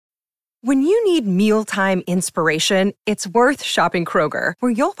When you need mealtime inspiration, it's worth shopping Kroger,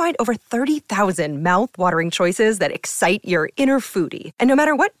 where you'll find over 30,000 mouth-watering choices that excite your inner foodie. And no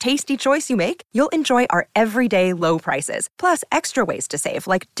matter what tasty choice you make, you'll enjoy our everyday low prices, plus extra ways to save,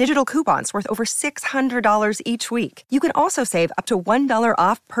 like digital coupons worth over $600 each week. You can also save up to $1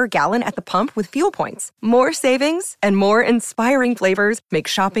 off per gallon at the pump with fuel points. More savings and more inspiring flavors make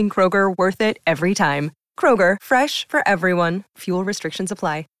shopping Kroger worth it every time. Kroger, fresh for everyone. Fuel restrictions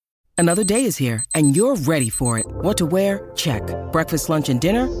apply. Another day is here, and you're ready for it. What to wear? Check. Breakfast, lunch, and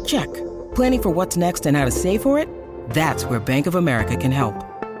dinner? Check. Planning for what's next and how to save for it? That's where Bank of America can help.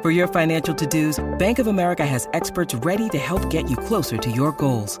 For your financial to-dos, Bank of America has experts ready to help get you closer to your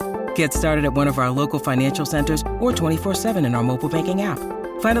goals. Get started at one of our local financial centers or 24/7 in our mobile banking app.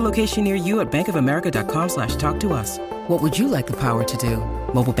 Find a location near you at bankofamerica.com/talktous. What would you like the power to do?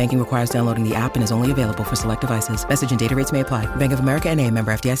 Mobile banking requires downloading the app and is only available for select devices. Message and data rates may apply. Bank of America N.A.,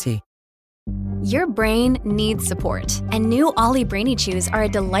 member FDIC. Your brain needs support, and new Ollie Brainy Chews are a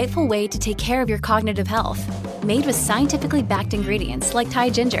delightful way to take care of your cognitive health. Made with scientifically backed ingredients like Thai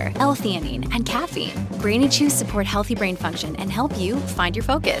ginger, L-theanine, and caffeine, Brainy Chews support healthy brain function and help you find your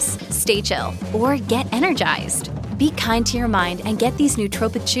focus, stay chill, or get energized. Be kind to your mind and get these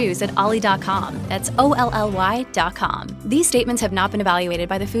nootropic chews at ollie.com. That's OLLY.com. These statements have not been evaluated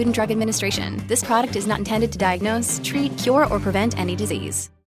by the Food and Drug Administration. This product is not intended to diagnose, treat, cure, or prevent any disease.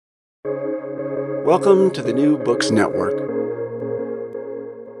 Welcome to the New Books Network.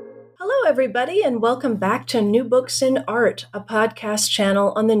 Hello, everybody, and welcome back to New Books in Art, a podcast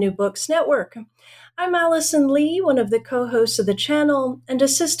channel on the New Books Network. I'm Allison Lee, one of the co-hosts of the channel and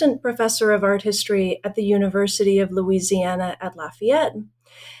assistant professor of art history at the University of Louisiana at Lafayette.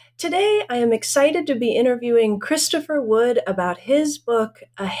 Today, I am excited to be interviewing Christopher Wood about his book,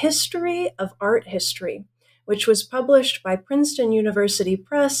 A History of Art History, which was published by Princeton University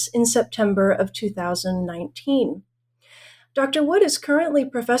Press in September of 2019. Dr. Wood is currently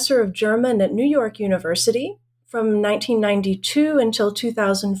professor of German at New York University. From 1992 until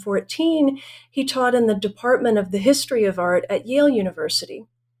 2014, he taught in the Department of the History of Art at Yale University.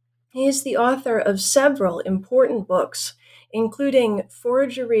 He is the author of several important books, including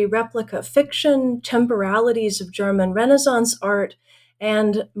Forgery Replica Fiction, Temporalities of German Renaissance Art,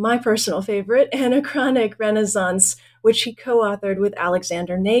 and my personal favorite, Anachronic Renaissance, which he co-authored with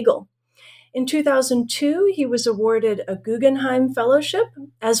Alexander Nagel. In 2002, he was awarded a Guggenheim Fellowship,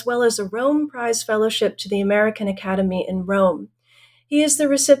 as well as a Rome Prize Fellowship to the American Academy in Rome. He is the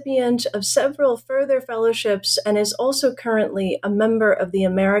recipient of several further fellowships and is also currently a member of the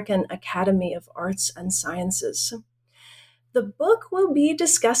American Academy of Arts and Sciences. The book we'll be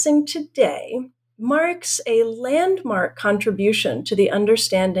discussing today marks a landmark contribution to the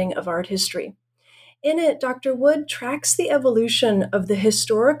understanding of art history. In it, Dr. Wood tracks the evolution of the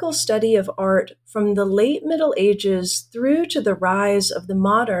historical study of art from the late Middle Ages through to the rise of the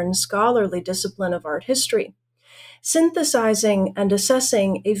modern scholarly discipline of art history, synthesizing and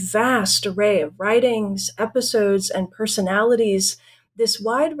assessing a vast array of writings, episodes, and personalities. This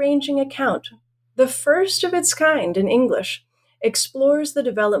wide-ranging account, the first of its kind in English, explores the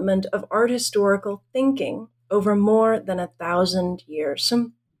development of art historical thinking over more than 1,000 years.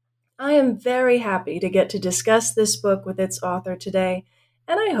 I am very happy to get to discuss this book with its author today,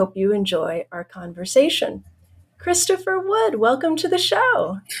 and I hope you enjoy our conversation. Christopher Wood, welcome to the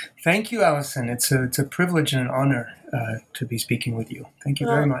show. Thank you, Allison. It's a privilege and an honor to be speaking with you. Thank you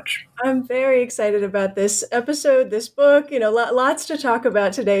very much. I'm very excited about this episode, this book, lots to talk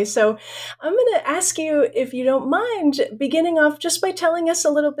about today. So I'm going to ask you, if you don't mind, beginning off just by telling us a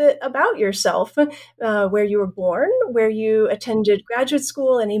little bit about yourself, where you were born, where you attended graduate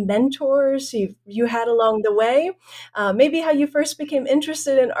school, any mentors you had along the way, maybe how you first became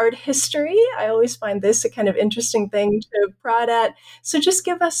interested in art history. I always find this a kind of interesting thing to prod at. So just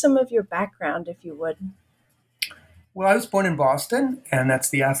give us some of your background, if you would. Well, I was born in Boston, and that's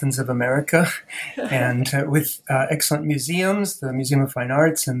the Athens of America, and with excellent museums, the Museum of Fine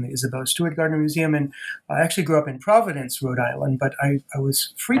Arts and the Isabella Stewart Gardner Museum. And I actually grew up in Providence, Rhode Island, but I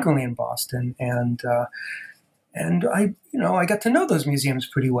was frequently in Boston, and I got to know those museums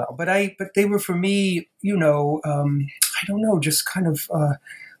pretty well. But they were for me, just kind of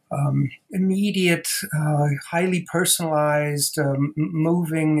immediate, highly personalized,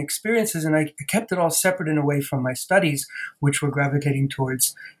 moving experiences. And I kept it all separate and away from my studies, which were gravitating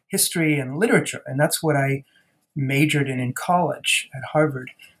towards history and literature. And that's what I majored in college at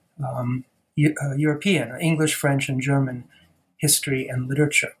Harvard, European, English, French, and German history and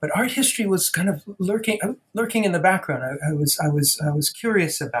literature. But art history was kind of lurking in the background. I was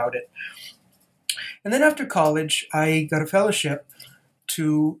curious about it. And then after college, I got a fellowship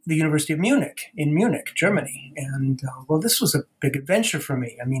to the University of Munich in Munich, Germany. And this was a big adventure for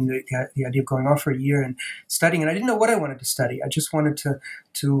me. I mean, the idea of going off for a year and studying, and I didn't know what I wanted to study. I just wanted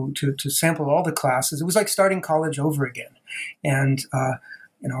to sample all the classes. It was like starting college over again. And I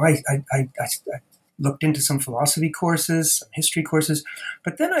looked into some philosophy courses, some history courses,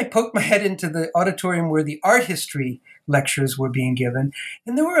 but then I poked my head into the auditorium where the art history lectures were being given,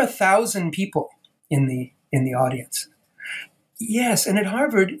 and there were 1,000 people in the audience. Yes, and at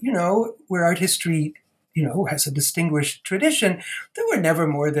Harvard, where art history, has a distinguished tradition, there were never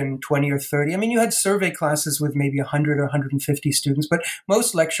more than 20 or 30. I mean, you had survey classes with maybe 100 or 150 students, but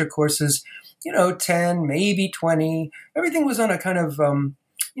most lecture courses, 10, maybe 20. Everything was on a kind of,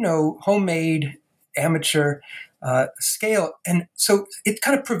 homemade amateur scale. And so it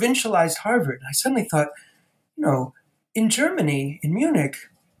kind of provincialized Harvard. I suddenly thought, in Germany, in Munich,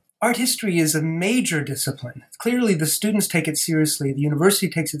 art history is a major discipline. Clearly, the students take it seriously. The university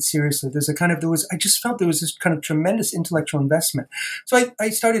takes it seriously. I just felt there was this kind of tremendous intellectual investment. So I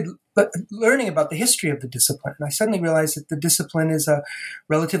started learning about the history of the discipline. And I suddenly realized that the discipline is a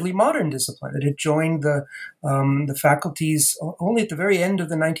relatively modern discipline, that it joined the faculties only at the very end of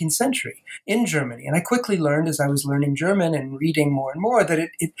the 19th century in Germany. And I quickly learned, as I was learning German and reading more and more, that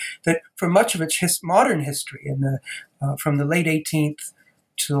that for much of its modern history, from the late 18th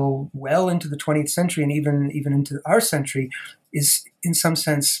till well into the 20th century and even into our century, is in some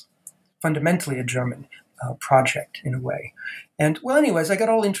sense fundamentally a German project in a way. And anyways, I got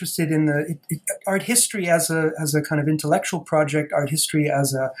all interested in art history as a kind of intellectual project, art history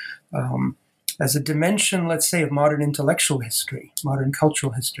as a dimension, let's say, of modern intellectual history, modern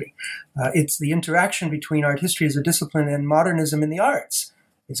cultural history. It's the interaction between art history as a discipline and modernism in the arts.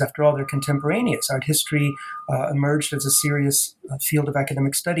 Because after all, they're contemporaneous. Art history emerged as a serious field of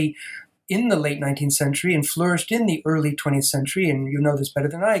academic study in the late 19th century and flourished in the early 20th century, and you know this better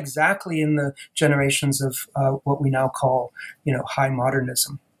than I, exactly in the generations of what we now call, high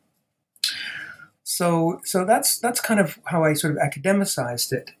modernism. So that's kind of how I sort of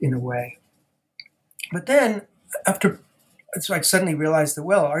academicized it in a way. But then so I suddenly realized that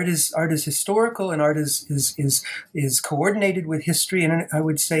art is historical, and art is coordinated with history, and I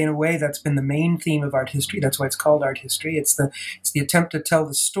would say in a way that's been the main theme of art history. That's why it's called art history. It's the attempt to tell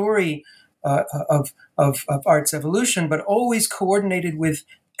the story of art's evolution, but always coordinated with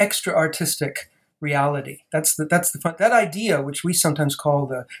extra artistic reality. That's the fun. That idea, which we sometimes call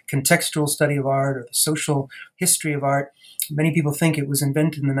the contextual study of art or the social history of art. Many people think it was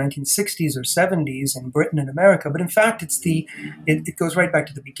invented in the 1960s or 70s in Britain and America, but in fact, it goes right back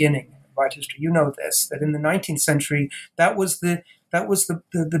to the beginning of art history. You know this, that in the 19th century, that was the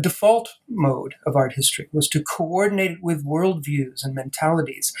default mode of art history, was to coordinate it with worldviews and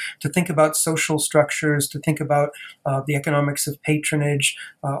mentalities, to think about social structures, to think about the economics of patronage.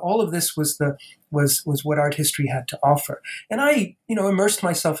 All of this was what art history had to offer. And I, immersed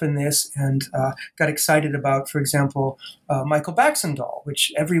myself in this and got excited about, for example, Michael Baxandall,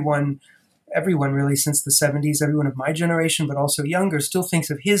 which everyone really since the 70s, everyone of my generation, but also younger, still thinks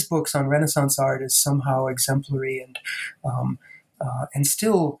of his books on Renaissance art as somehow exemplary and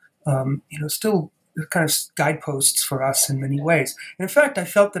still kind of guideposts for us in many ways. And in fact, I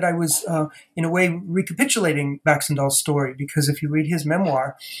felt that I was, in a way, recapitulating Baxandall's story, because if you read his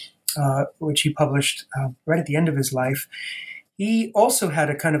memoir, which he published right at the end of his life, he also had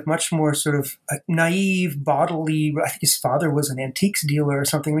a kind of much more sort of naive, bodily, I think his father was an antiques dealer or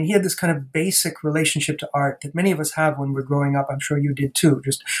something. I mean, he had this kind of basic relationship to art that many of us have when we're growing up. I'm sure you did too,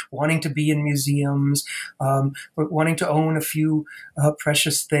 just wanting to be in museums, wanting to own a few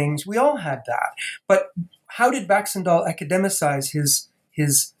precious things. We all had that. But how did Baxandall academicize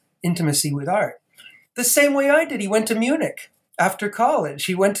his intimacy with art? The same way I did. He went to Munich. After college,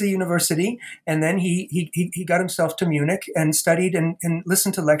 he went to university, and then he got himself to Munich and studied and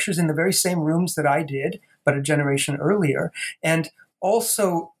listened to lectures in the very same rooms that I did, but a generation earlier. And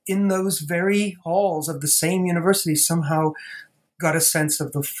also in those very halls of the same university, somehow got a sense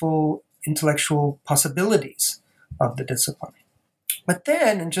of the full intellectual possibilities of the discipline. But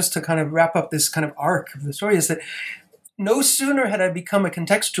then, and just to kind of wrap up this kind of arc of the story, is that no sooner had I become a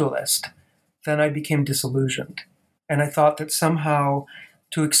contextualist than I became disillusioned. And I thought that somehow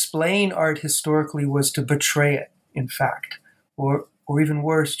to explain art historically was to betray it, in fact, or even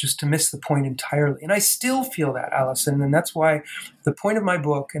worse, just to miss the point entirely. And I still feel that, Alison, and that's why the point of my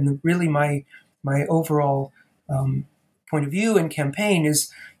book and really my overall point of view and campaign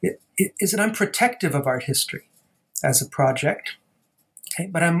is that I'm protective of art history as a project, okay?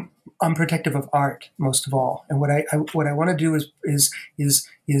 But I'm protective of art most of all. And what I want to do is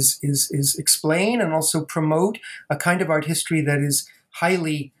explain and also promote a kind of art history that is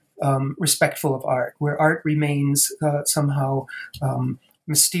highly respectful of art, where art remains somehow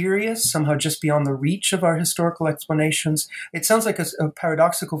mysterious, somehow just beyond the reach of our historical explanations. It sounds like a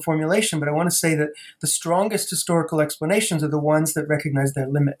paradoxical formulation, but I want to say that the strongest historical explanations are the ones that recognize their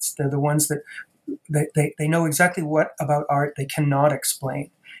limits. They're the ones that they know exactly what about art they cannot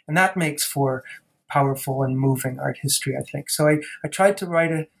explain. And that makes for powerful and moving art history, I think. So I tried to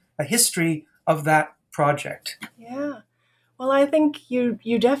write a history of that project. Yeah. Well, I think you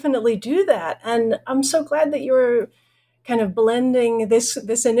definitely do that. And I'm so glad that you're kind of blending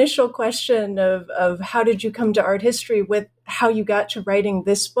this initial question of how did you come to art history with how you got to writing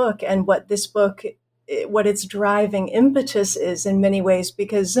this book and what this book, what its driving impetus is in many ways.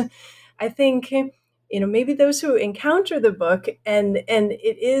 Because I think, maybe those who encounter the book and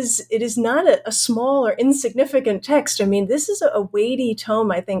it is not a small or insignificant text. I mean, this is a weighty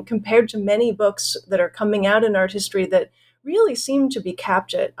tome, I think, compared to many books that are coming out in art history that really seem to be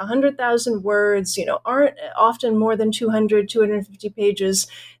capped at 100,000 words, aren't often more than 200, 250 pages.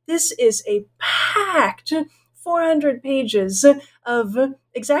 This is a packed 400 pages of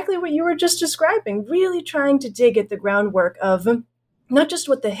exactly what you were just describing, really trying to dig at the groundwork of not just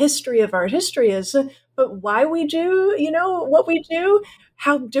what the history of art history is, but why we do, what we do,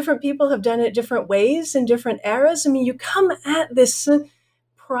 how different people have done it different ways in different eras. I mean, you come at this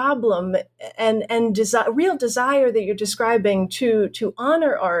problem and real desire that you're describing to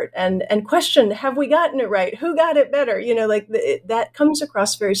honor art and question, have we gotten it right? Who got it better? That comes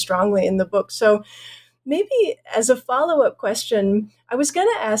across very strongly in the book. So maybe as a follow-up question, I was going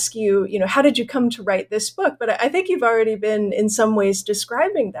to ask you, how did you come to write this book? But I think you've already been in some ways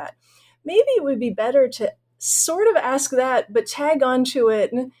describing that. Maybe it would be better to sort of ask that, but tag onto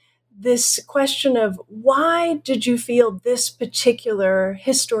it this question of why did you feel this particular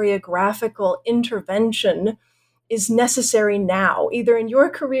historiographical intervention is necessary now, either in your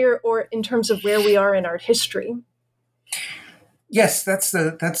career or in terms of where we are in art history? Yes, that's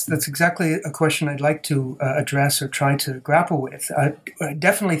exactly a question I'd like to address or try to grapple with. I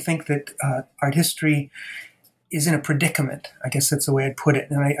definitely think that art history is in a predicament. I guess that's the way I'd put it.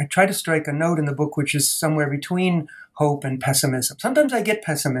 And I try to strike a note in the book which is somewhere between hope and pessimism. Sometimes I get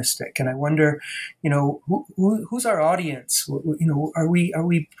pessimistic, and I wonder, who's our audience? Are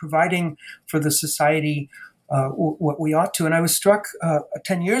we providing for the society what we ought to? And I was struck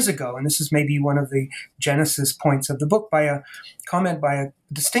 10 years ago, and this is maybe one of the genesis points of the book, by a comment by a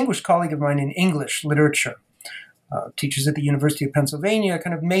distinguished colleague of mine in English literature. Teaches at the University of Pennsylvania, a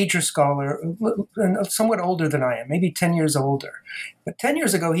kind of major scholar, and somewhat older than I am, maybe 10 years older. But 10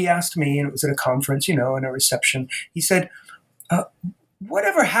 years ago, he asked me, and it was at a conference, in a reception, he said,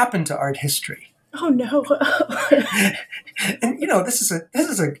 whatever happened to art history? Oh, no. And, this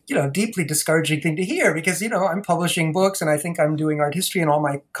is a deeply discouraging thing to hear because, I'm publishing books and I think I'm doing art history and all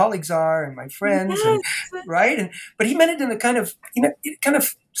my colleagues are and my friends, yes. Right? But he meant it in a kind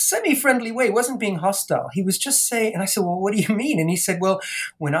of semi-friendly way. He wasn't being hostile. He was just saying, and I said, well, what do you mean? And he said, well,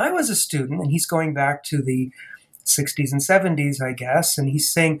 when I was a student, and he's going back to the 60s and 70s, I guess, and he's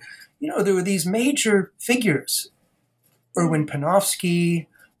saying, there were these major figures, Erwin Panofsky,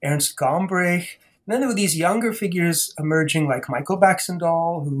 Ernst Gombrich. And then there were these younger figures emerging like Michael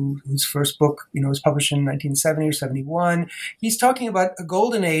Baxendale, whose first book, was published in 1970 or 71. He's talking about a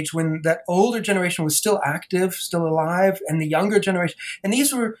golden age when that older generation was still active, still alive, and the younger generation. And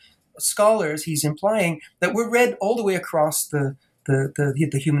these were scholars, he's implying, that were read all the way across the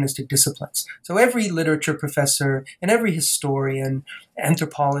humanistic disciplines. So every literature professor and every historian,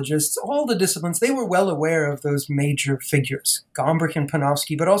 anthropologists, all the disciplines, they were well aware of those major figures, Gombrich and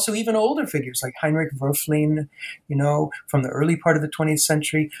Panofsky, but also even older figures like Heinrich Wölfflin, from the early part of the 20th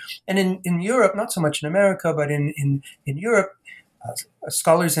century. And in Europe, not so much in America, but in Europe,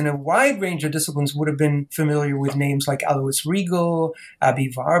 scholars in a wide range of disciplines would have been familiar with names like Alois Riegel,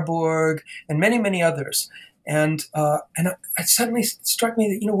 Aby Warburg, and many, many others. And it suddenly struck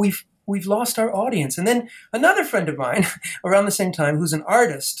me that we've lost our audience. And then another friend of mine around the same time, who's an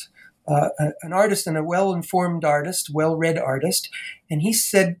artist and a well-informed artist, well-read artist, and he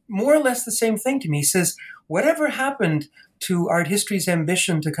said more or less the same thing to me. He says, whatever happened to art history's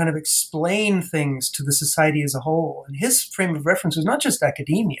ambition to kind of explain things to the society as a whole? And his frame of reference was not just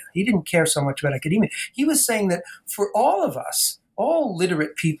academia. He didn't care so much about academia. He was saying that for all of us, all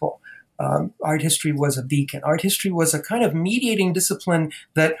literate people, art history was a beacon. Art history was a kind of mediating discipline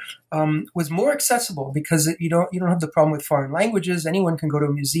that was more accessible because you don't have the problem with foreign languages. Anyone can go to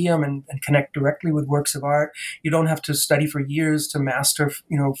a museum and connect directly with works of art. You don't have to study for years to master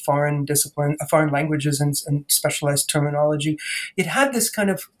foreign languages and specialized terminology. It had this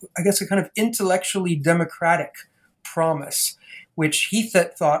kind of, I guess, a kind of intellectually democratic promise, which he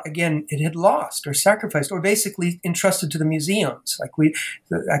thought, again, it had lost or sacrificed or basically entrusted to the museums. Like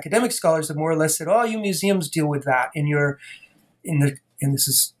the academic scholars have more or less said, oh, you museums deal with that and this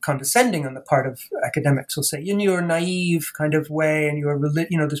is condescending on the part of academics, will say, in your naive kind of way and your,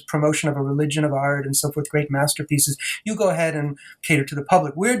 this promotion of a religion of art and so forth, great masterpieces, you go ahead and cater to the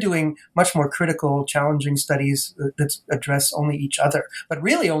public. We're doing much more critical, challenging studies that address only each other, but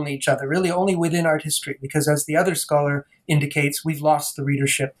really only each other, really only within art history, because as the other scholar indicates, we've lost the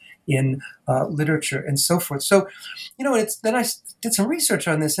readership in literature and so forth. So, then I did some research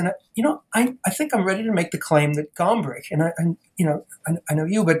on this, and I think I'm ready to make the claim that Gombrich, and I know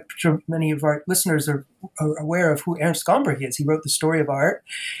you, but many of our listeners are aware of who Ernst Gombrich is. He wrote The Story of Art,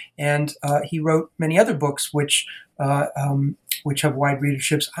 and he wrote many other books which have wide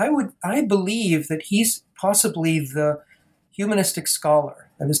readerships. I believe that he's possibly the humanistic scholar,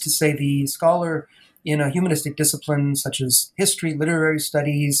 that is to say, the scholar in a humanistic discipline such as history, literary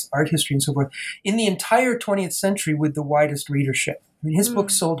studies, art history, and so forth, in the entire 20th century with the widest readership. I mean, his book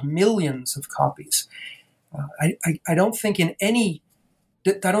sold millions of copies. I don't think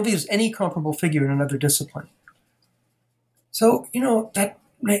there's any comparable figure in another discipline. So, that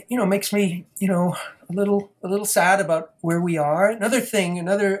makes me, a little sad about where we are.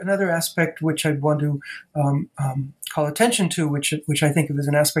 Another aspect which I want to call attention to, which I think of as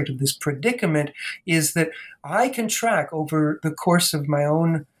an aspect of this predicament, is that I can track over the course of my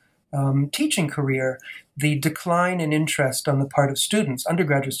own teaching career the decline in interest on the part of students,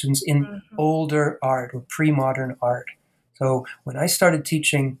 undergraduate students, in older art or pre-modern art. So when I started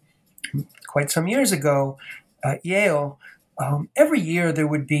teaching quite some years ago at Yale, every year there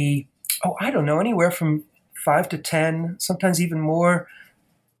would be, anywhere from 5 to 10, sometimes even more,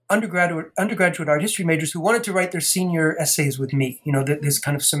 undergraduate art history majors who wanted to write their senior essays with me. This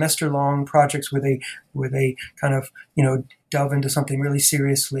kind of semester-long projects where they kind of, delve into something really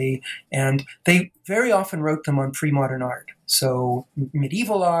seriously. And they very often wrote them on pre-modern art. So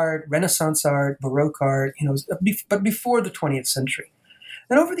medieval art, Renaissance art, Baroque art, but before the 20th century.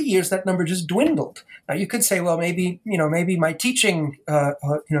 And over the years, that number just dwindled. Now, you could say, well, maybe my teaching,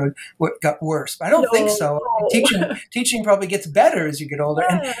 got worse. But I don't think so. Teaching probably gets better as you get older,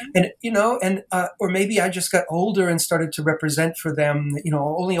 or maybe I just got older and started to represent for them.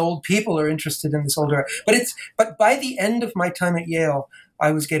 Only old people are interested in this older. But by the end of my time at Yale,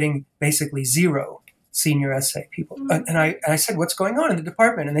 I was getting basically zero senior essay people. And I said, what's going on in the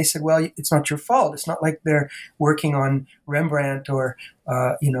department? And they said, well, it's not your fault. It's not like they're working on Rembrandt or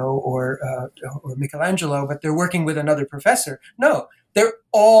Michelangelo, but they're working with another professor. No, they're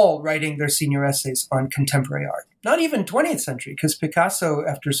all writing their senior essays on contemporary art. Not even 20th century, because Picasso,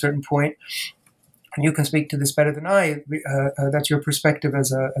 after a certain point, and you can speak to this better than I, that's your perspective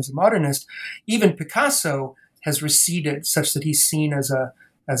as a modernist, even Picasso has receded such that he's seen as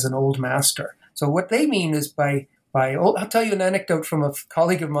an old master. So what they mean is I'll tell you an anecdote from a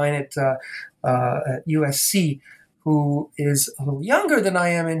colleague of mine at USC who is a little younger than I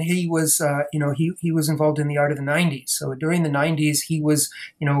am, and he was, he was involved in the art of the 90s. So during the 90s, he was,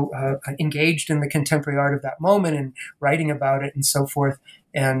 engaged in the contemporary art of that moment and writing about it and so forth.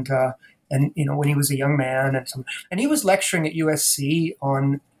 And when he was a young man, and he was lecturing at USC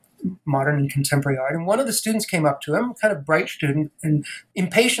on modern and contemporary art. And one of the students came up to him, kind of bright student, and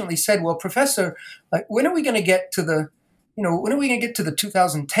impatiently said, well, Professor, when are we going to get to the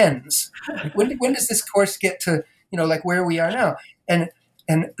 2010s? When does this course get to, where we are now? And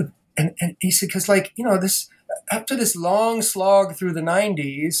he said, because this, after this long slog through the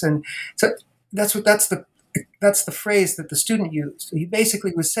 90s, and so that's the phrase that the student used. He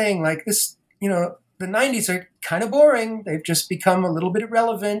basically was saying this, the 90s are kind of boring. They've just become a little bit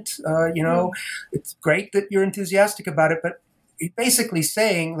irrelevant. It's great that you're enthusiastic about it, but basically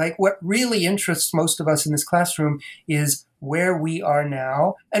saying what really interests most of us in this classroom is where we are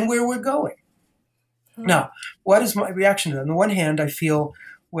now and where we're going. Now, what is my reaction to that? On the one hand, I feel,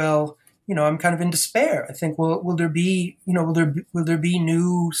 well, I'm kind of in despair. I think, will there be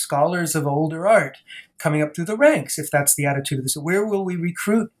new scholars of older art coming up through the ranks if that's the attitude of this? Where will we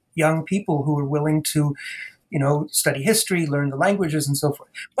recruit young people who are willing to, study history, learn the languages, and so forth?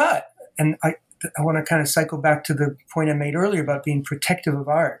 And I want to kind of cycle back to the point I made earlier about being protective of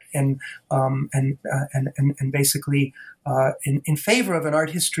art and basically in favor of an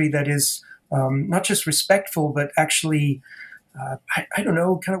art history that is not just respectful, but actually, kind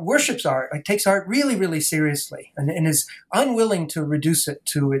of worships art, takes art really, really seriously, and is unwilling to reduce it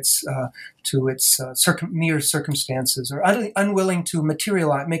to its mere circumstances, or unwilling to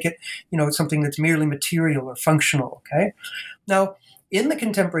materialize, make it, something that's merely material or functional. Okay, now in the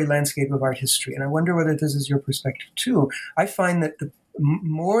contemporary landscape of art history, and I wonder whether this is your perspective too, I find that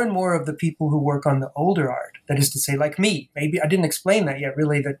more and more of the people who work on the older art, that is to say, like me, maybe I didn't explain that yet,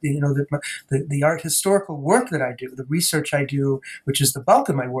 really, that, the art historical work that I do, the research I do, which is the bulk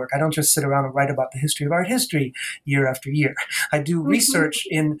of my work. I don't just sit around and write about the history of art history year after year. I do research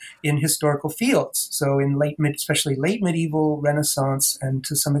in historical fields. So in especially late medieval, Renaissance, and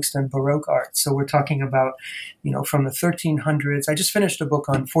to some extent Baroque art. So we're talking about, from the 1300s. I just finished a book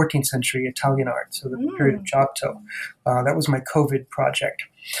on 14th century Italian art, so the period of Giotto. That was my COVID project.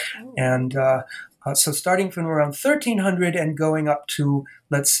 And so starting from around 1300 and going up to,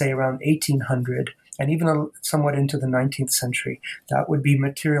 let's say, around 1800, and even somewhat into the 19th century, that would be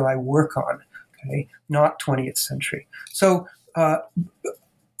material I work on, okay, not 20th century. So,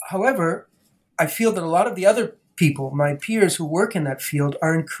 however, I feel that a lot of the other people, my peers who work in that field,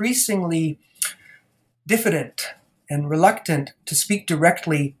 are increasingly diffident and reluctant to speak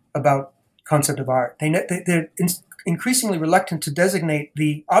directly about concept of art. They're increasingly reluctant to designate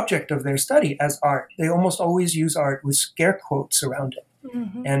the object of their study as art. They almost always use art with scare quotes around it.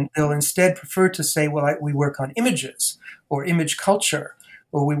 Mm-hmm. And they'll instead prefer to say, well, we work on images or image culture,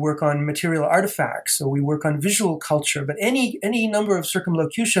 or we work on material artifacts, or we work on visual culture, but any number of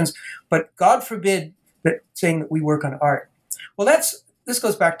circumlocutions, but God forbid that saying that we work on art. Well, this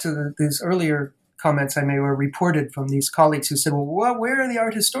goes back to these earlier comments I made were reported from these colleagues who said, well, where are the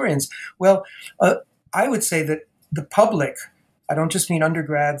art historians? Well, I would say that the public, I don't just mean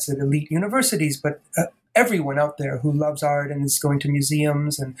undergrads at elite universities, but everyone out there who loves art and is going to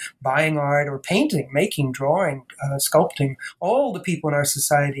museums and buying art or painting, making, drawing, sculpting, all the people in our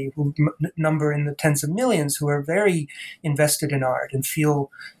society who number in the tens of millions who are very invested in art and feel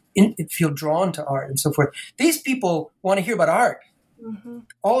drawn to art and so forth. These people want to hear about art. Mm-hmm.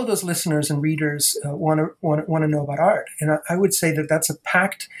 All of those listeners and readers want to know about art. And I would say that that's a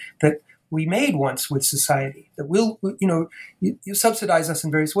pact that we made once with society, that you subsidize us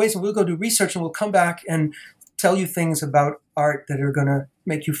in various ways and we'll go do research and we'll come back and tell you things about art that are going to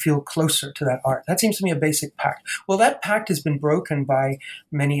make you feel closer to that art. That seems to me a basic pact. Well, that pact has been broken by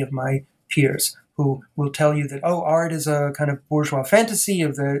many of my peers who will tell you that, art is a kind of bourgeois fantasy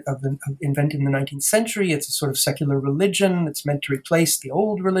of invented in the 19th century. It's a sort of secular religion. It's meant to replace the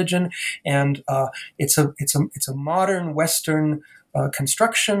old religion. And it's a modern Western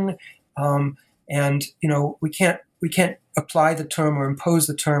construction. And we can't apply the term or impose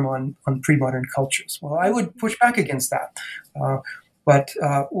the term on pre-modern cultures. Well, I would push back against that. But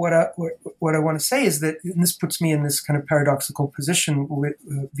what I want to say is that, and this puts me in this kind of paradoxical position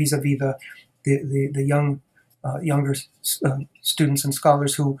vis-a-vis the younger students and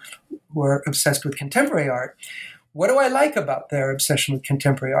scholars who are obsessed with contemporary art. What do I like about their obsession with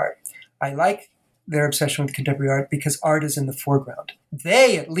contemporary art? I like their obsession with contemporary art because art is in the foreground.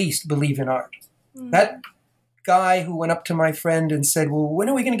 They at least believe in art. Mm-hmm. That guy who went up to my friend and said, well, when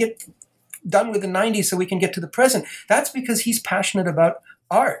are we going to get done with the 90s so we can get to the present? That's because he's passionate about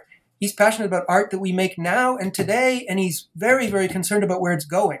art. He's passionate about art that we make now and today, and he's very, very concerned about where it's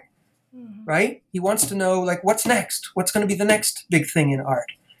going, right? He wants to know, what's next? What's going to be the next big thing in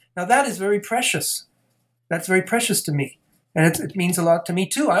art? Now, that is very precious. That's very precious to me. And it means a lot to me,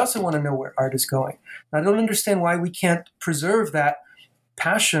 too. I also want to know where art is going. I don't understand why we can't preserve that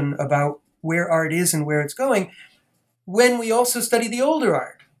passion about where art is and where it's going when we also study the older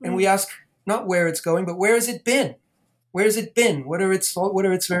art. And we ask not where it's going, but where has it been? Where has it been? What are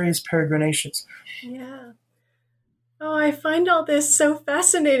its various peregrinations? Yeah. Oh, I find all this so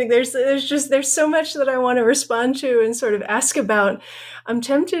fascinating. There's so much that I want to respond to and sort of ask about. I'm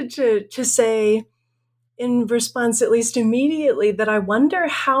tempted to say, in response, at least immediately, that I wonder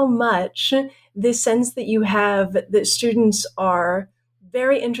how much this sense that you have that students are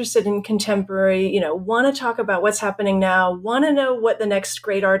very interested in contemporary, want to talk about what's happening now, want to know what the next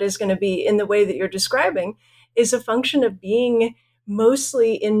great art is going to be in the way that you're describing, is a function of being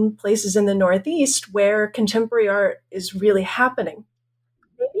mostly in places in the Northeast where contemporary art is really happening.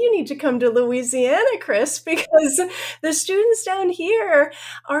 Maybe you need to come to Louisiana, Chris, because the students down here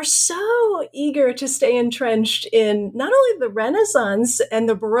are so eager to stay entrenched in not only the Renaissance and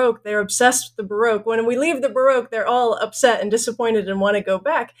the Baroque, they're obsessed with the Baroque. When we leave the Baroque, they're all upset and disappointed and want to go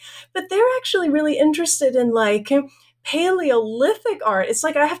back. But they're actually really interested in Paleolithic art. It's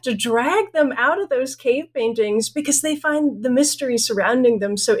like I have to drag them out of those cave paintings because they find the mystery surrounding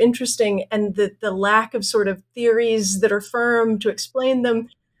them so interesting, and the lack of sort of theories that are firm to explain them.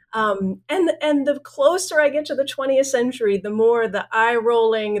 And the closer I get to the 20th century, the more the eye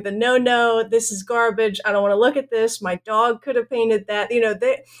rolling, the no, this is garbage. I don't want to look at this. My dog could have painted that.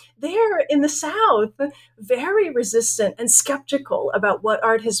 They're in the South very resistant and skeptical about what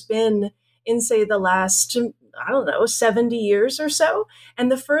art has been in, say, the last, I don't know, 70 years or so.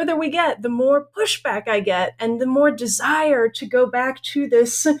 And the further we get, the more pushback I get and the more desire to go back to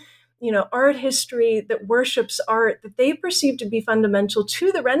this art history that worships art that they perceive to be fundamental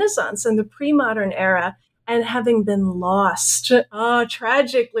to the Renaissance and the pre-modern era, and having been lost,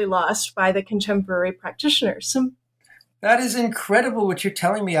 tragically lost by the contemporary practitioners. That is incredible what you're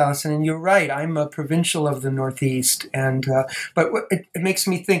telling me, Alison, and you're right. I'm a provincial of the Northeast, and but it makes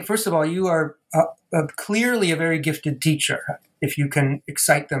me think. First of all, you are clearly a very gifted teacher, if you can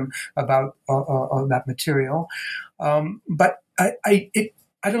excite them about that material. But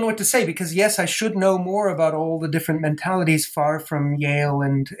I don't know what to say, because yes, I should know more about all the different mentalities far from Yale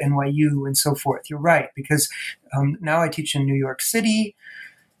and NYU and so forth. You're right, because now I teach in New York City.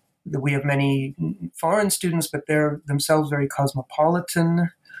 We have many foreign students, but they're themselves very cosmopolitan.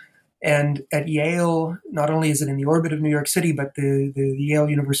 And at Yale, not only is it in the orbit of New York City, but the Yale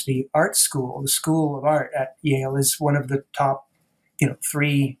University Art School, the School of Art at Yale, is one of the top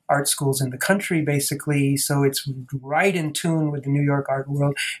 3 art schools in the country, basically. So it's right in tune with the New York art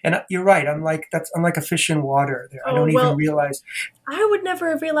world. And you're right. I'm like a fish in water there. I don't even realize. I would never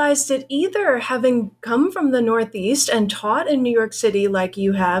have realized it either, having come from the Northeast and taught in New York City like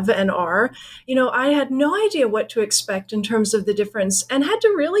you have and are. I had no idea what to expect in terms of the difference, and had to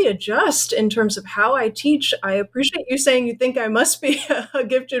really adjust in terms of how I teach. I appreciate you saying you think I must be a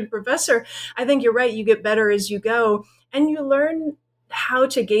gifted professor. I think you're right. You get better as you go, and you learn how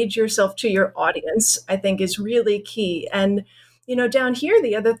to gauge yourself to your audience, I think, is really key. And, down here,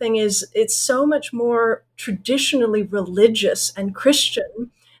 the other thing is it's so much more traditionally religious and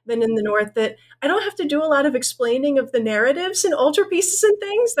Christian than in the North, that I don't have to do a lot of explaining of the narratives and altarpieces and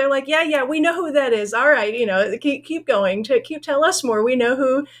things. They're like, yeah, we know who that is. All right, keep going. Tell us more. We know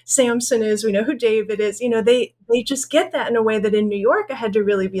who Samson is. We know who David is. They just get that in a way that in New York, I had to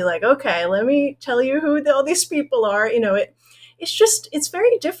really be like, okay, let me tell you who all these people are. It's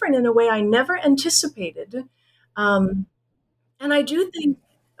very different in a way I never anticipated. And I do think,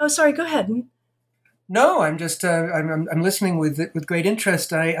 oh, sorry, go ahead. No, I'm just I'm listening with great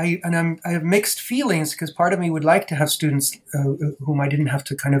interest. I have mixed feelings, because part of me would like to have students whom I didn't have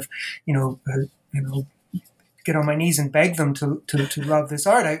to kind of get on my knees and beg them to love this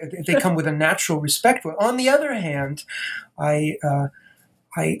art. They come with a natural respect for it. On the other hand, I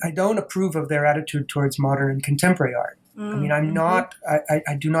don't approve of their attitude towards modern and contemporary art. I mean, I'm not.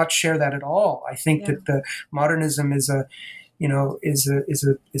 I do not share that at all. I think that the modernism is an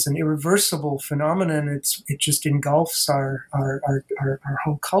irreversible phenomenon. It just engulfs our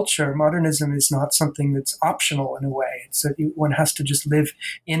whole culture. Modernism is not something that's optional in a way. It's that one has to just live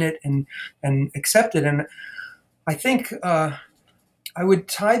in it and accept it. And I think I would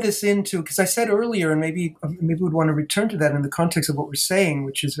tie this into, because I said earlier, and maybe would want to return to that in the context of what we're saying,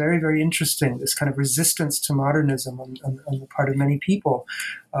 which is very, very interesting, this kind of resistance to modernism on the part of many people,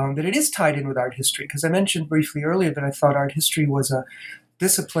 that it is tied in with art history. Because I mentioned briefly earlier that I thought art history was a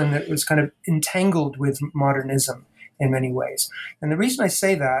discipline that was kind of entangled with modernism in many ways. And the reason I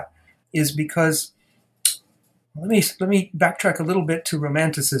say that is because, let me backtrack a little bit to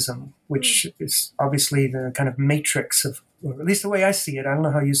Romanticism, which is obviously the kind of matrix of, or at least the way I see it, I don't know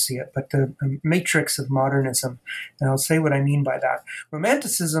how you see it, but the matrix of modernism. And I'll say what I mean by that.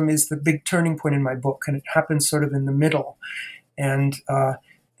 Romanticism is the big turning point in my book, and it happens sort of in the middle. And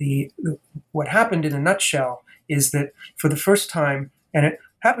what happened in a nutshell is that for the first time, and it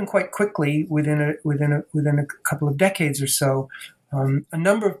happened quite quickly within a couple of decades or so, a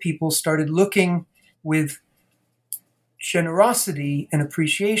number of people started looking with generosity and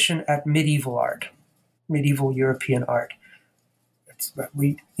appreciation at medieval art, medieval European art.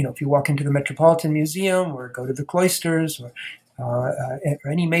 If you walk into the Metropolitan Museum or go to the cloisters or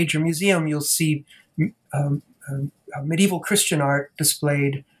any major museum, you'll see medieval Christian art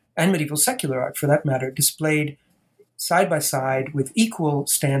displayed, and medieval secular art, for that matter, displayed side by side with equal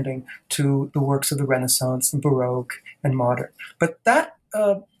standing to the works of the Renaissance and Baroque and modern. But that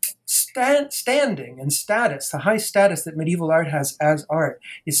standing and status, the high status that medieval art has as art,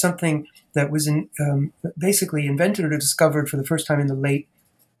 is something that was basically invented or discovered for the first time in the late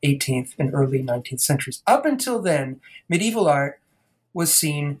 18th and early 19th centuries. Up until then, medieval art was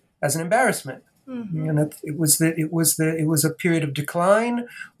seen as an embarrassment. Mm-hmm. And it was a period of decline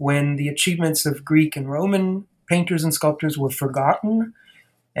when the achievements of Greek and Roman painters and sculptors were forgotten,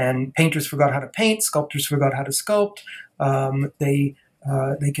 and painters forgot how to paint, sculptors forgot how to sculpt. They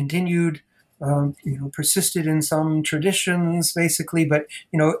They continued, persisted in some traditions, basically. But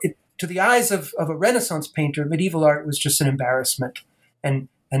to the eyes of a Renaissance painter, medieval art was just an embarrassment, and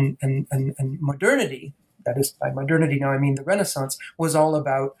modernity. That is, by modernity now I mean the Renaissance, was all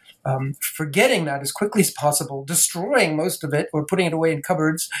about forgetting that as quickly as possible, destroying most of it or putting it away in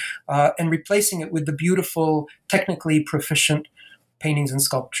cupboards, and replacing it with the beautiful, technically proficient paintings and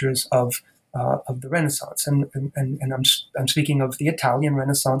sculptures of the Renaissance. And I'm speaking of the Italian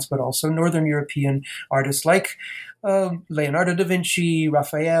Renaissance, but also Northern European artists like Leonardo da Vinci,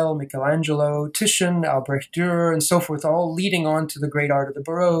 Raphael, Michelangelo, Titian, Albrecht Dürer, and so forth, all leading on to the great art of the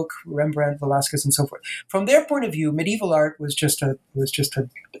Baroque, Rembrandt, Velázquez, and so forth. From their point of view, medieval art was just a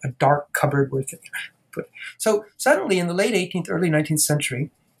dark cupboard worth it. So suddenly, in the late 18th, early 19th century,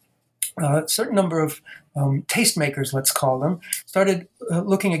 a certain number of tastemakers, let's call them, started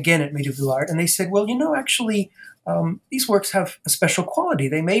looking again at medieval art, and they said, well, actually, these works have a special quality.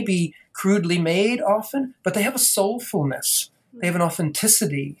 They may be crudely made often, but they have a soulfulness. They have an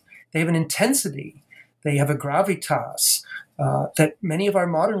authenticity. They have an intensity. They have a gravitas that many of our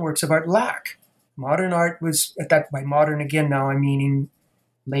modern works of art lack. Modern art was, by modern again now I'm meaning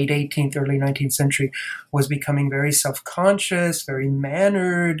late 18th, early 19th century, was becoming very self-conscious, very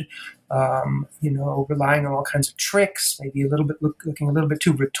mannered, relying on all kinds of tricks, maybe looking a little bit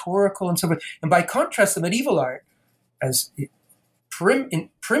too rhetorical and so forth. And by contrast, the medieval art, as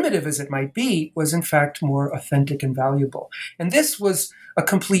primitive as it might be, was in fact more authentic and valuable. And this was a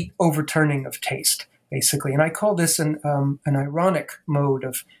complete overturning of taste, basically. And I call this an ironic mode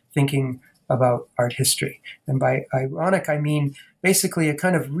of thinking about art history. And by ironic, I mean basically a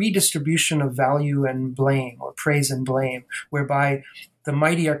kind of redistribution of value and blame, or praise and blame, whereby the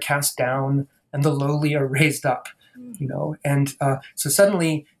mighty are cast down and the lowly are raised up, And so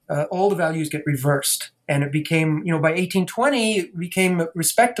suddenly all the values get reversed. And it became, by 1820, it became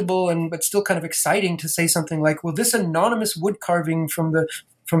respectable but still kind of exciting to say something like, well, this anonymous wood carving from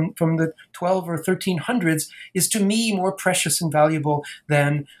the 12 or 1300s is to me more precious and valuable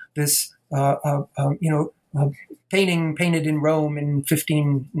than this painting painted in Rome in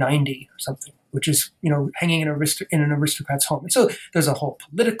 1590 or something, which is, hanging in an aristocrat's home. And so there's a whole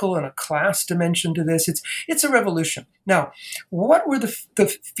political and a class dimension to this. It's a revolution. Now, what were the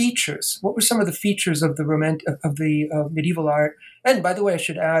features? What were some of the features of the medieval art? And by the way, I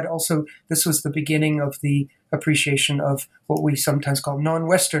should add also, this was the beginning of the appreciation of what we sometimes call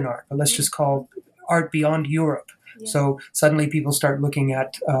non-Western art, but let's just call art beyond Europe. Yeah. So suddenly people start looking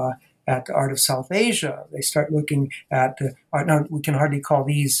at the art of South Asia. They start looking at the art. Now, we can hardly call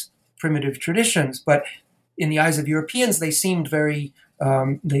these primitive traditions, but in the eyes of Europeans, they seemed very,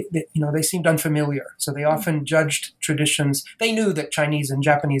 they seemed unfamiliar. So they often judged traditions. They knew that Chinese and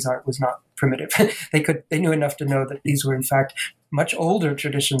Japanese art was not primitive. They knew enough to know that these were in fact much older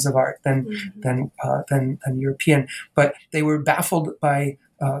traditions of art than European. But they were baffled by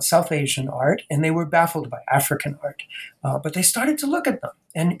South Asian art, and they were baffled by African art. But they started to look at them.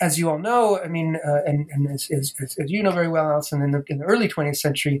 And as you all know, I mean, and as you know very well, Alison, in the early 20th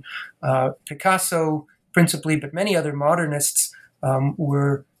century, Picasso principally, but many other modernists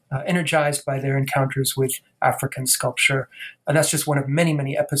were energized by their encounters with African sculpture. And that's just one of many,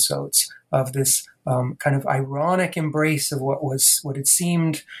 many episodes of this kind of ironic embrace of what had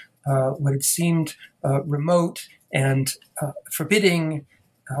seemed remote and forbidding,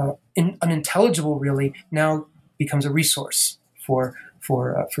 unintelligible, really, now becomes a resource for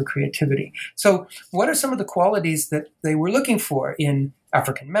creativity. So what are some of the qualities that they were looking for in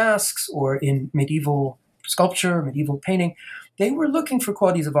African masks or in medieval sculpture, medieval painting? They were looking for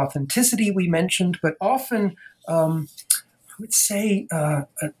qualities of authenticity, we mentioned, but often, I would say,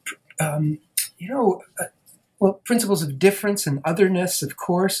 principles of difference and otherness, of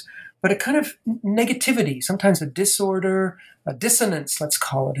course, but a kind of negativity, sometimes a disorder, a dissonance, let's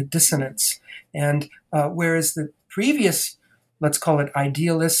call it a dissonance. And whereas the previous, let's call it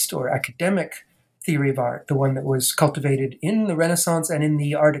idealist or academic theory of art, the one that was cultivated in the Renaissance and in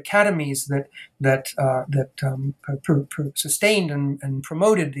the art academies that sustained and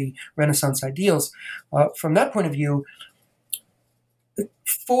promoted the Renaissance ideals, from that point of view,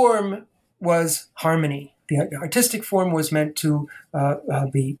 form was harmony. The artistic form was meant to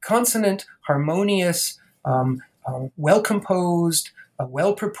be consonant, harmonious, well composed,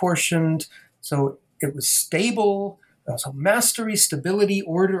 well proportioned. So it was stable. So mastery, stability,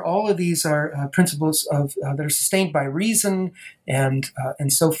 order, all of these are principles that are sustained by reason and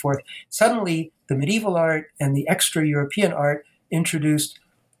so forth. Suddenly, the medieval art and the extra-European art introduced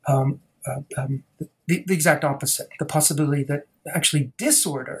the exact opposite, the possibility that actually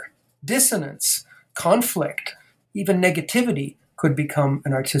disorder, dissonance, conflict, even negativity could become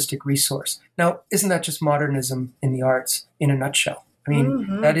an artistic resource. Now, isn't that just modernism in the arts in a nutshell? I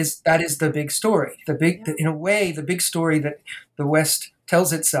mean, that is the big story. In a way, the big story that the West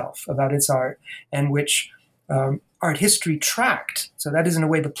tells itself about its art, and which art history tracked. So that is, in a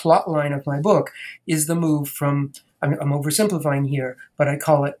way, the plot line of my book is the move from, I'm oversimplifying here, but I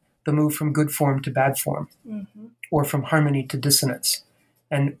call it the move from good form to bad form, or from harmony to dissonance.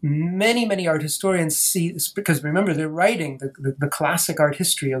 And many, many art historians see this, because remember, they're writing the classic art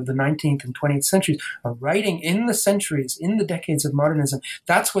history of the 19th and 20th centuries, are writing in the centuries, in the decades of modernism.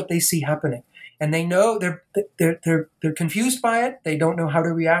 That's what they see happening. And they know they're confused by it. They don't know how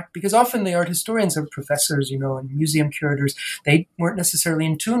to react, because often the art historians are professors, and museum curators. They weren't necessarily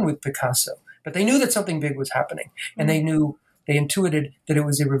in tune with Picasso, but they knew that something big was happening, and they intuited that it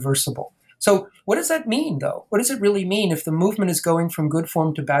was irreversible. So what does that mean, though? What does it really mean if the movement is going from good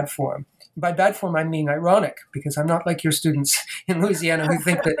form to bad form? By bad form, I'm being ironic, because I'm not like your students in Louisiana who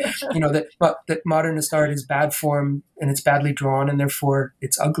think that, that modernist art is bad form and it's badly drawn and therefore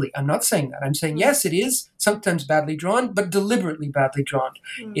it's ugly. I'm not saying that. I'm saying, yes, it is sometimes badly drawn, but deliberately badly drawn.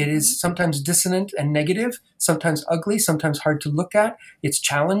 It is sometimes dissonant and negative, sometimes ugly, sometimes hard to look at. It's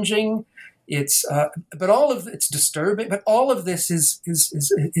challenging. It's it's disturbing. But all of this is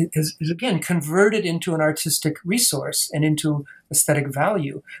again converted into an artistic resource and into aesthetic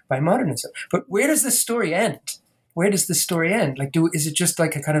value by modernism. But where does this story end? Where does this story end? Is it just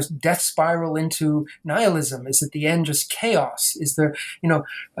like a kind of death spiral into nihilism? Is at the end just chaos? Is there,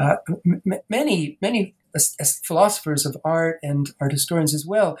 many as philosophers of art and art historians as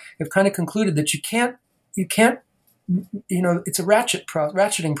well have kind of concluded that you can't. It's a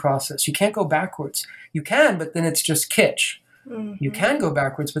ratcheting process. You can't go backwards. You can, but then it's just kitsch. You can go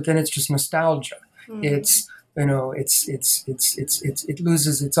backwards, but then it's just nostalgia. It's it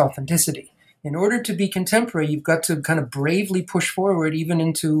loses its authenticity. In order to be contemporary, you've got to kind of bravely push forward, even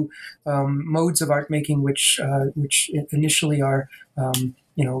into modes of art making which initially are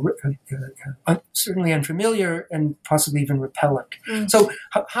certainly unfamiliar and possibly even repellent. So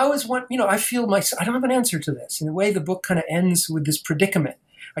how is one, I feel I don't have an answer to this. In a way, the book kind of ends with this predicament.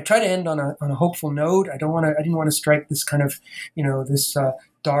 I try to end on a hopeful note. I didn't want to strike this kind of, this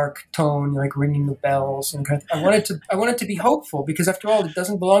dark tone, like ringing the bells. And I wanted to be hopeful, because after all, it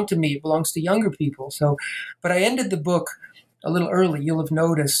doesn't belong to me. It belongs to younger people. So, but I ended the book a little early. You'll have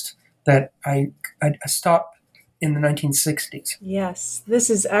noticed that I stopped in the 1960s. Yes, this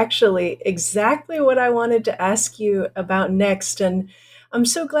is actually exactly what I wanted to ask you about next. And I'm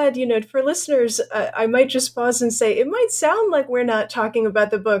so glad, for listeners, I might just pause and say, it might sound like we're not talking about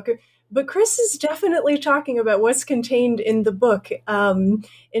the book, but Chris is definitely talking about what's contained in the book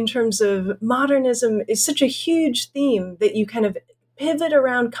in terms of modernism is such a huge theme that you kind of pivot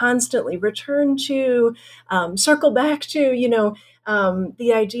around constantly, return to, circle back to,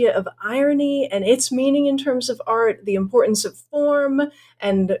 the idea of irony and its meaning in terms of art, the importance of form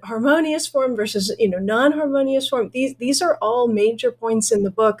and harmonious form versus, non-harmonious form. These are all major points in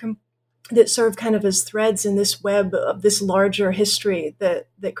the book that serve kind of as threads in this web of this larger history that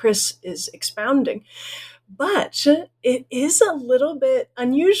Chris is expounding. But it is a little bit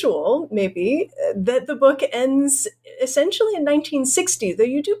unusual, maybe, that the book ends essentially in 1960, though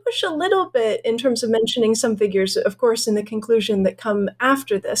you do push a little bit in terms of mentioning some figures, of course, in the conclusion that come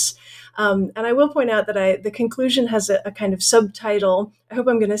after this. And I will point out that the conclusion has a kind of subtitle. I hope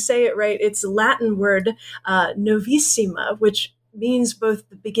I'm going to say it right. It's a Latin word, novissima, which means both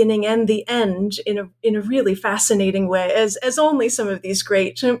the beginning and the end in a really fascinating way, as only some of these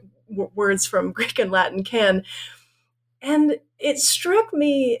great words from Greek and Latin can. And it struck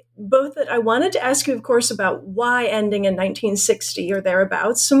me both that I wanted to ask you, of course, about why ending in 1960 or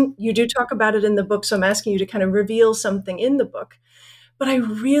thereabouts. You do talk about it in the book, so I'm asking you to kind of reveal something in the book. But I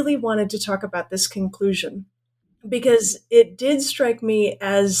really wanted to talk about this conclusion, because it did strike me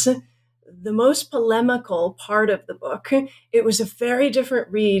as the most polemical part of the book. It was a very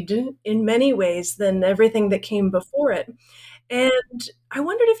different read in many ways than everything that came before it. And I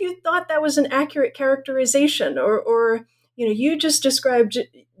wondered if you thought that was an accurate characterization, or you just described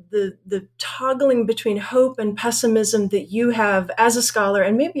the toggling between hope and pessimism that you have as a scholar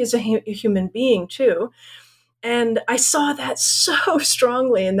and maybe as a human being too. And I saw that so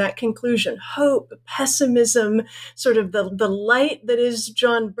strongly in that conclusion: hope, pessimism, sort of the light that is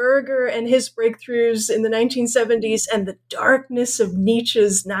John Berger and his breakthroughs in the 1970s, and the darkness of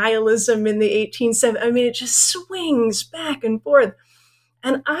Nietzsche's nihilism in the 1870s. I mean, it just swings back and forth.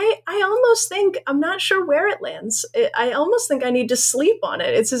 And I almost think, I'm not sure where it lands. I almost think I need to sleep on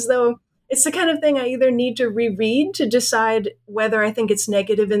it. It's as though it's the kind of thing I either need to reread to decide whether I think it's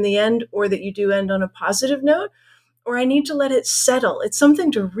negative in the end, or that you do end on a positive note, or I need to let it settle. It's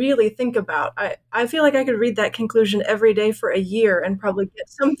something to really think about. I feel like I could read that conclusion every day for a year and probably get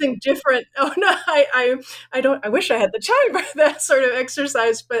something different. Oh no, I don't. I wish I had the time for that sort of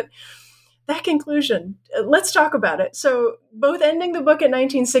exercise, but that conclusion. Let's talk about it. So, both ending the book at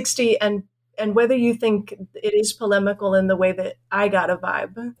 1960 and whether you think it is polemical in the way that I got a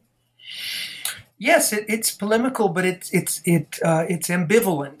vibe. Yes, it's polemical, but it's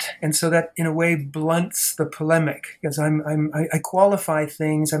ambivalent, and so that in a way blunts the polemic, because I qualify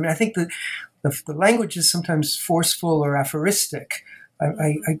things. I mean, I think that the language is sometimes forceful or aphoristic.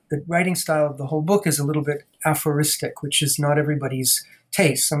 The writing style of the whole book is a little bit aphoristic, which is not everybody's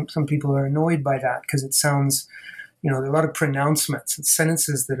taste. Some people are annoyed by that because it sounds, there are a lot of pronouncements and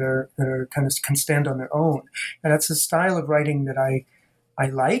sentences that are kind of can stand on their own, and that's a style of writing that I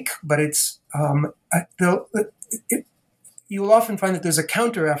like, but it's you'll often find that there's a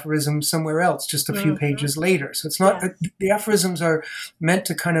counter aphorism somewhere else, just a few pages later. So it's not the aphorisms are meant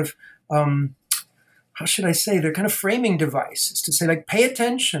to kind of how should I say? They're kind of framing devices to say, like, pay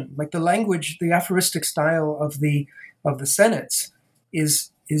attention. Like the language, the aphoristic style of the sentence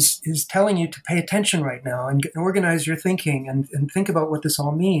is telling you to pay attention right now and organize your thinking and think about what this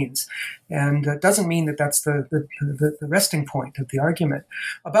all means. And it doesn't mean that that's the resting point of the argument.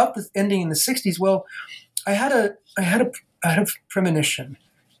 About the ending in the 60s, well, I had a premonition,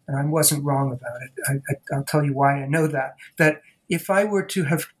 and I wasn't wrong about it. I'll tell you why I know that if I were to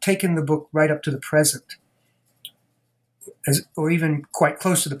have taken the book right up to the present, or even quite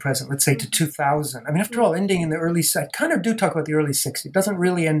close to the present, let's say to 2000. I mean, after all, ending in the early, I kind of do talk about the early 60s. It doesn't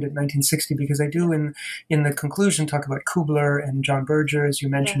really end at 1960 because I do in the conclusion talk about Kubler and John Berger, as you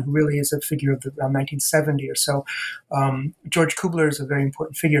mentioned, who really is a figure of around 1970 or so. George Kubler is a very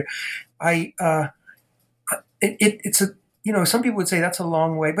important figure. It's a, some people would say that's a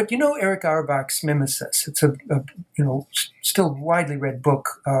long way, but Eric Auerbach's Mimesis. It's a still widely read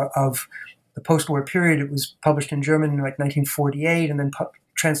book of the post-war period. It was published in German in like 1948 and then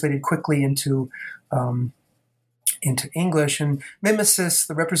translated quickly into English. And Mimesis,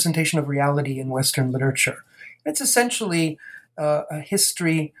 the representation of reality in Western literature. It's essentially a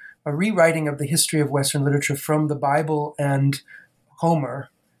rewriting of the history of Western literature from the Bible and Homer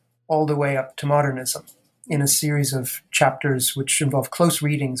all the way up to modernism in a series of chapters which involve close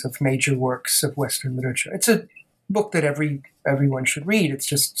readings of major works of Western literature. It's a book that everyone should read. It's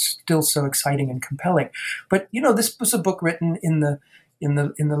just still so exciting and compelling. But this was a book written in the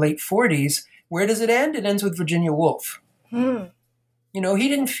late 40s. Where does it end? It ends with Virginia Woolf. He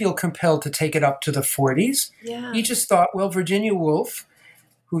didn't feel compelled to take it up to the 40s. Yeah. He just thought, well, Virginia Woolf,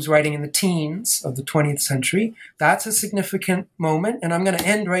 who's writing in the teens of the 20th century, that's a significant moment, and I'm going to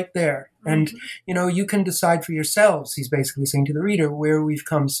end right there. And, you can decide for yourselves, he's basically saying to the reader, where we've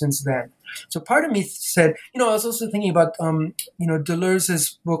come since then. So part of me said, I was also thinking about,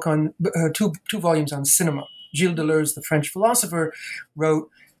 Deleuze's book on two volumes on cinema. Gilles Deleuze, the French philosopher, wrote,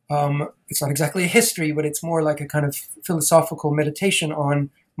 it's not exactly a history, but it's more like a kind of philosophical meditation on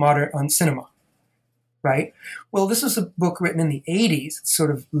cinema. Right? Well, this was a book written in the 80s, it's sort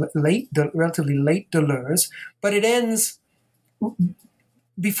of relatively late Deleuze, but it ends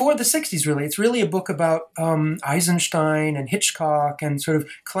before the 60s, really. It's really a book about Eisenstein and Hitchcock and sort of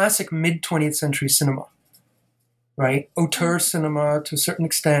classic mid-20th century cinema, right? Auteur cinema to a certain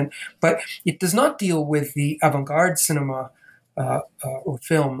extent, but it does not deal with the avant-garde cinema or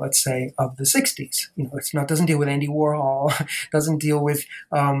film, let's say, of the 60s. Doesn't deal with Andy Warhol, doesn't deal with...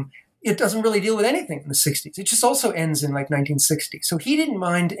 it doesn't really deal with anything in the 60s. It just also ends in like 1960. So he didn't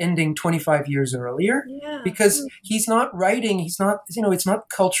mind ending 25 years earlier because he's not writing, it's not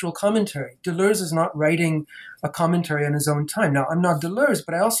cultural commentary. Deleuze is not writing a commentary on his own time. Now, I'm not Deleuze,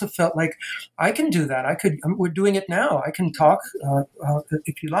 but I also felt like I can do that. We're doing it now. I can talk,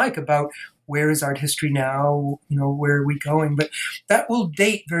 if you like, about where is art history now, where are we going? But that will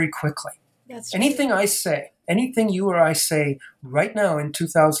date very quickly. That's anything I say, anything you or I say right now in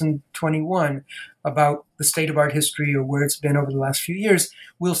 2021 about the state of art history or where it's been over the last few years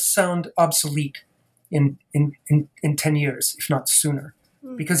will sound obsolete in 10 years, if not sooner.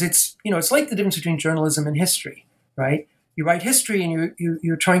 Because it's like the difference between journalism and history, right? You write history and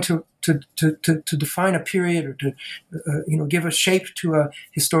you're trying to define a period or to give a shape to a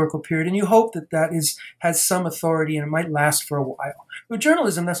historical period, and you hope that has some authority and it might last for a while. With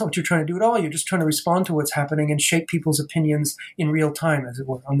journalism, that's not what you're trying to do at all. You're just trying to respond to what's happening and shape people's opinions in real time, as it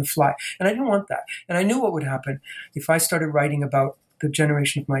were, on the fly. And I didn't want that. And I knew what would happen if I started writing about the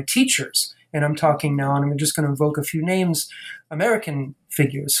generation of my teachers and I'm talking now, and I'm just going to invoke a few names, American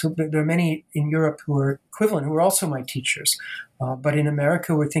figures. There are many in Europe who are equivalent, who are also my teachers. But in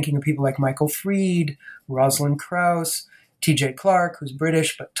America, we're thinking of people like Michael Fried, Rosalind Krauss, T.J. Clark, who's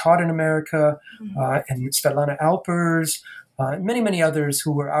British but taught in America, and Svetlana Alpers, many, many others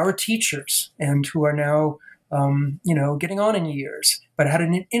who were our teachers and who are now, getting on in years, but had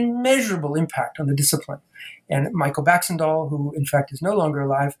an immeasurable impact on the discipline. And Michael Baxendall, who in fact is no longer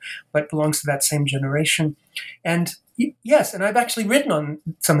alive, but belongs to that same generation. And yes, and I've actually written on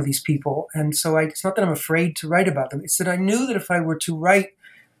some of these people. And so it's not that I'm afraid to write about them. It's that I knew that if I were to write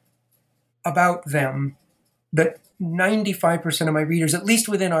about them, that 95% of my readers, at least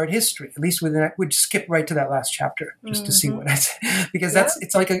within art history, would skip right to that last chapter just to see what I said, because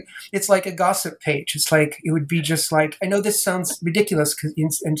it's like a gossip page. It's like, it would be just like, I know this sounds ridiculous,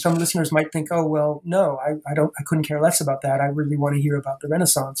 and some listeners might think, oh, well, no, I couldn't care less about that. I really want to hear about the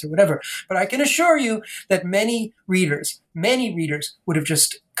Renaissance or whatever. But I can assure you that many readers would have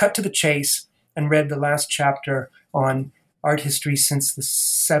just cut to the chase and read the last chapter on art history since the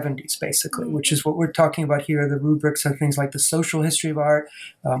 70s, basically, which is what we're talking about here. The rubrics are things like the social history of art,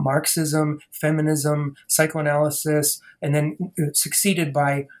 Marxism, feminism, psychoanalysis, and then succeeded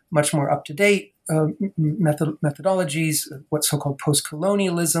by much more up-to-date methodologies, what's so-called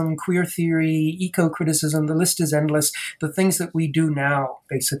post-colonialism, queer theory, eco-criticism. The list is endless. The things that we do now,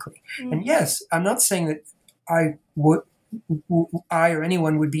 basically. And yes, I'm not saying that I or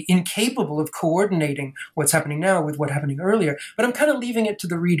anyone would be incapable of coordinating what's happening now with what's happening earlier. But I'm kind of leaving it to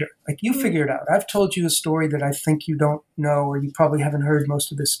the reader. Like, you figure it out. I've told you a story that I think you don't know, or you probably haven't heard most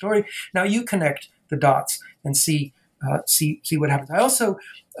of this story. Now you connect the dots and see what happens. I also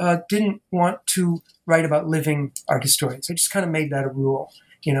didn't want to write about living art historians. I just kind of made that a rule.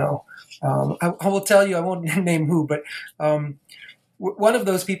 I will tell you, I won't name who, but one of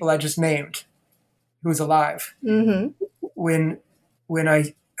those people I just named, who's alive, when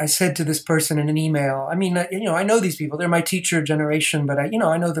I said to this person in an email, I mean, I know these people, they're my teacher generation, but I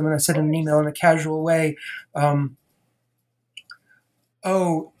know them, and I said in an email in a casual way, I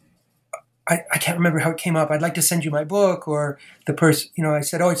can't remember how it came up. I'd like to send you my book, or the person, I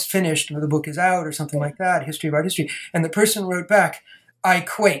said, oh, it's finished, or the book is out, or something like that, History of Art History. And the person wrote back, I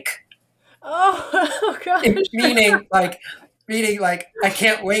quake. Oh gosh. Meaning, reading, I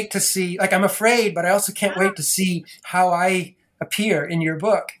can't wait to see, I'm afraid, but I also can't wait to see how I appear in your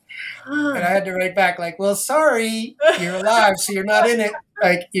book. And I had to write back, well, sorry, you're alive, so you're not in it.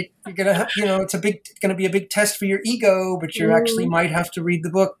 You're gonna, it's gonna be a big test for your ego, but you actually might have to read the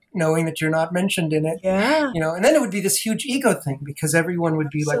book knowing that you're not mentioned in it. Yeah. And then it would be this huge ego thing, because everyone would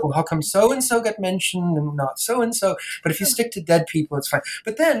be like, well, how come so and so got mentioned and not so and so? But if you stick to dead people, it's fine.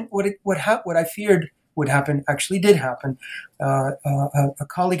 But then what I feared would happen actually did happen. A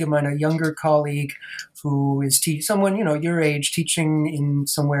colleague of mine, a younger colleague, who is someone your age, teaching in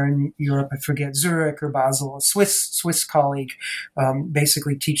somewhere in Europe, I forget, Zurich or Basel, a Swiss colleague,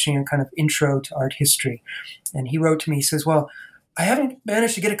 basically teaching a kind of intro to art history. And he wrote to me, he says, well, I haven't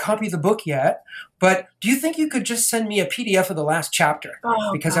managed to get a copy of the book yet, but do you think you could just send me a PDF of the last chapter?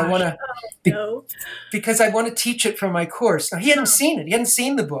 Because I want to, because I want to teach it for my course. Now, he hadn't seen it. He hadn't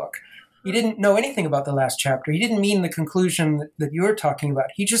seen the book. He didn't know anything about the last chapter. He didn't mean the conclusion that you're talking about.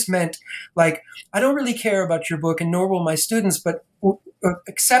 He just meant, I don't really care about your book, and nor will my students, but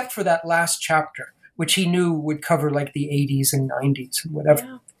except for that last chapter, which he knew would cover the 80s and 90s and whatever.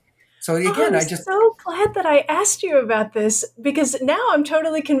 Yeah. So again, I'm so glad that I asked you about this, because now I'm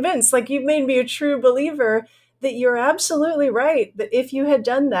totally convinced, you've made me a true believer that you're absolutely right, that if you had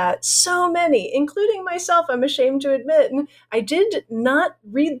done that, so many, including myself, I'm ashamed to admit, I did not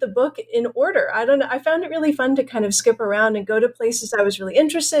read the book in order. I don't know. I found it really fun to kind of skip around and go to places I was really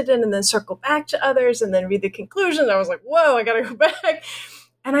interested in, and then circle back to others, and then read the conclusion. I was like, whoa, I got to go back.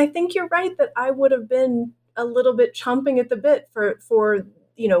 And I think you're right that I would have been a little bit chomping at the bit for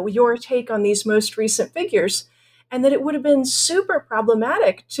your take on these most recent figures. And that it would have been super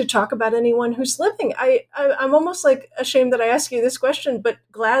problematic to talk about anyone who's living. I'm almost ashamed that I asked you this question, but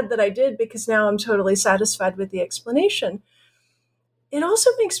glad that I did, because now I'm totally satisfied with the explanation. It also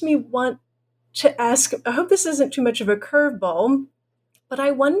makes me want to ask, I hope this isn't too much of a curveball, but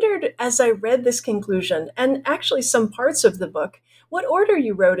I wondered as I read this conclusion, and actually some parts of the book, what order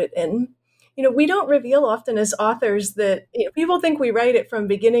you wrote it in. We don't reveal often as authors that people think we write it from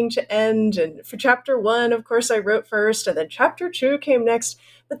beginning to end. And for chapter 1, of course, I wrote first, and then chapter 2 came next.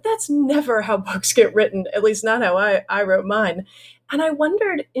 But that's never how books get written, at least not how I wrote mine. And I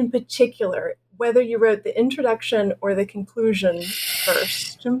wondered in particular whether you wrote the introduction or the conclusion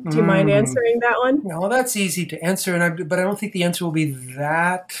first. Do you mind answering that one? No, that's easy to answer, but I don't think the answer will be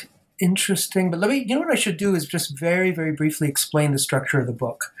that interesting. But you know what I should do is just very, very briefly explain the structure of the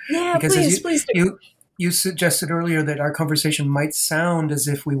book. Yeah, because please do. You suggested earlier that our conversation might sound as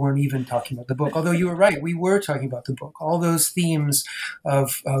if we weren't even talking about the book, although you were right. We were talking about the book. All those themes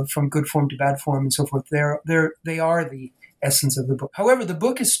of from good form to bad form and so forth, they are the essence of the book. However, the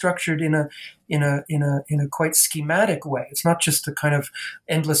book is structured in a quite schematic way. It's not just a kind of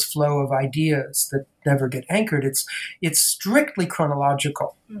endless flow of ideas that never get anchored. It's strictly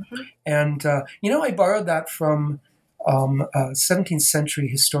chronological. Mm-hmm. And I borrowed that from a 17th century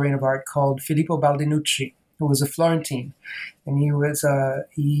historian of art called Filippo Baldinucci, who was a Florentine, and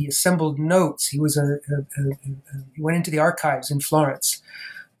he assembled notes. He went into the archives in Florence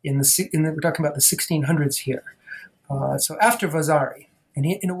we're talking about the 1600s here. So after Vasari, and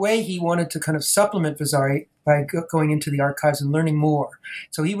in a way he wanted to kind of supplement Vasari by going into the archives and learning more.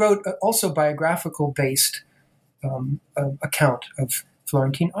 So he wrote also biographical based account of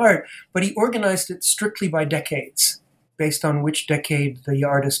Florentine art, but he organized it strictly by decades, based on which decade the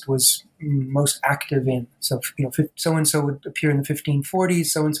artist was most active in. So, so-and-so would appear in the 1540s,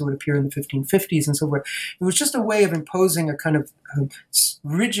 so-and-so would appear in the 1550s, and so forth. It was just a way of imposing a kind of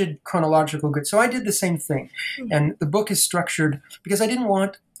rigid chronological grid. So I did the same thing. Mm-hmm. And the book is structured, because I didn't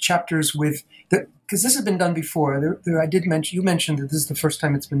want chapters because this has been done before. You mentioned that this is the first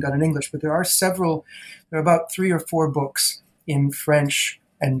time it's been done in English, but there are about 3 or 4 books in French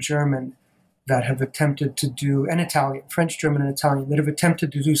and German that have attempted to do, and Italian, French, German, and Italian, that have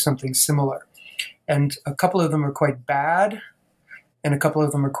attempted to do something similar. And a couple of them are quite bad, and a couple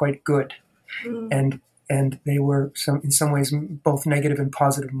of them are quite good. Mm. And they were in some ways both negative and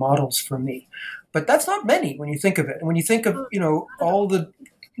positive models for me. But that's not many when you think of it. And when you think of, all the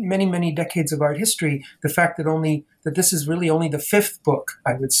many, many decades of art history, the fact that this is really only the 5th book,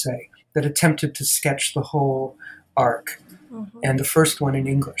 I would say, that attempted to sketch the whole arc, mm-hmm. and the first one in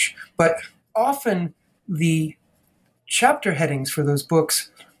English. But often the chapter headings for those books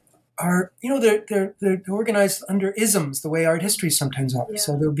are, they're organized under isms, the way art history sometimes are. Yeah.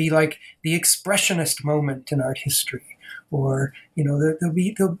 So there'll be like the expressionist moment in art history, or there'll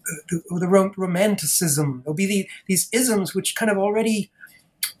be the romanticism. There'll be these isms which kind of already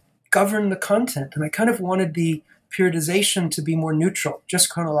govern the content, and I kind of wanted the periodization to be more neutral, just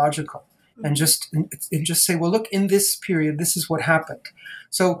chronological. And just say, well, look, in this period, this is what happened.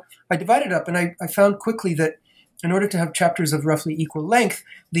 So I divided up, and I found quickly that in order to have chapters of roughly equal length,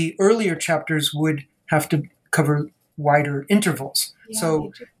 the earlier chapters would have to cover wider intervals. Yeah,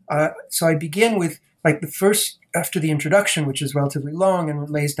 so I begin with the first, after the introduction, which is relatively long and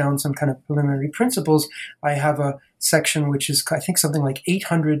lays down some kind of preliminary principles. I have a section which is, I think, something like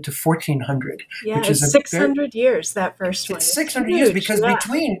 800 to 1400. Yeah, which is 600 years, that first one. It's 600 years, because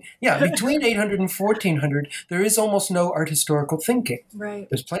between 800 and 1400, there is almost no art historical thinking. Right.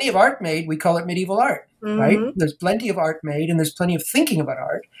 There's plenty of art made. We call it medieval art, mm-hmm. right? There's plenty of art made, and there's plenty of thinking about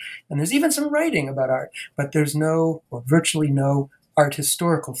art, and there's even some writing about art, but there's virtually no art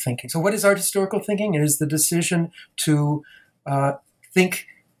historical thinking. So what is art historical thinking? It is the decision to think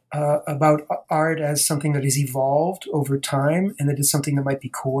about art as something that is evolved over time, and that is something that might be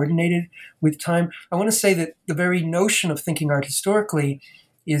coordinated with time. I want to say that the very notion of thinking art historically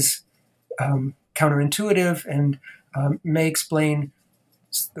is counterintuitive, and may explain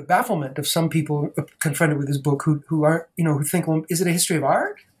the bafflement of some people confronted with this book who aren't, who think, well, is it a history of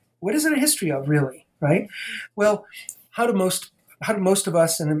art? What is it a history of, really, right? Well, how do most of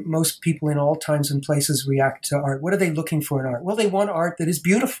us and most people in all times and places react to art? What are they looking for in art? Well, they want art that is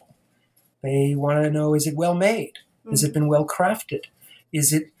beautiful. They want to know, is it well made? Mm-hmm. Has it been well crafted?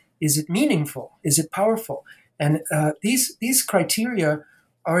 Is it meaningful? Is it powerful? And these criteria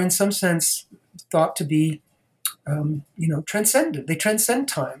are in some sense thought to be transcendent. They transcend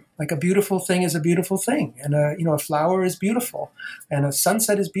time. Like a beautiful thing is a beautiful thing, and a flower is beautiful, and a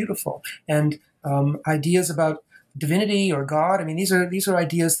sunset is beautiful, and ideas about divinity or God. I mean, these are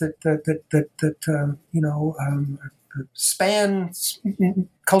ideas that span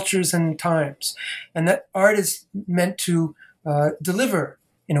cultures and times, and that art is meant to deliver,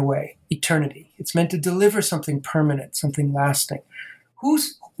 in a way, eternity. It's meant to deliver something permanent, something lasting.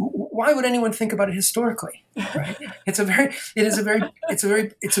 Why would anyone think about it historically? Right? It's a very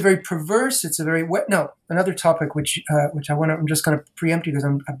perverse. It's a very wet. No, another topic which I'm just going to preempt you, because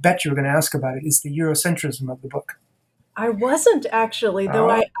I bet you're going to ask about it, is the Eurocentrism of the book. I wasn't actually, though.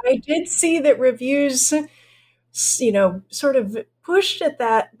 I did see that reviews, sort of pushed at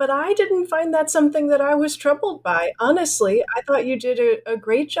that, but I didn't find that something that I was troubled by. Honestly, I thought you did a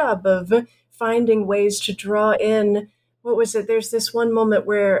great job of finding ways to draw in what was it? There's this one moment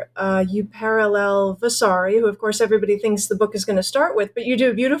where you parallel Vasari, who of course everybody thinks the book is going to start with, but you do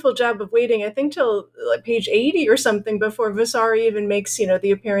a beautiful job of waiting, I think, till like page 80 or something before Vasari even makes,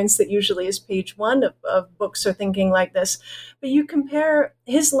 the appearance that usually is page 1 of books or thinking like this. But you compare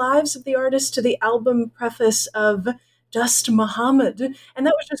his Lives of the Artists to the album preface of Dost Muhammad. And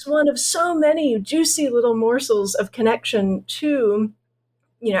that was just one of so many juicy little morsels of connection to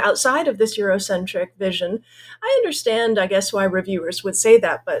outside of this Eurocentric vision. I understand, I guess, why reviewers would say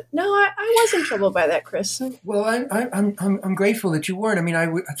that, but no, I wasn't troubled by that, Chris. Well, I'm grateful that you weren't. I mean, I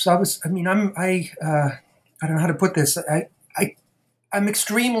don't know how to put this. I'm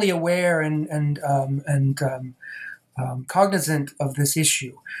extremely aware and cognizant of this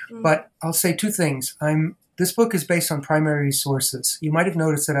issue, but I'll say two things. This book is based on primary sources. You might have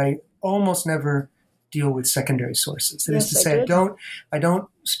noticed that I almost never deal with secondary sources. That is to say, I don't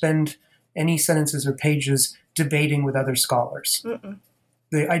spend any sentences or pages debating with other scholars. Mm-mm.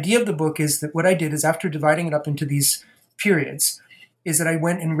 The idea of the book is that what I did is, after dividing it up into these periods, is that I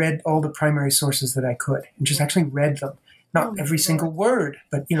went and read all the primary sources that I could and just actually read them. Not every single word,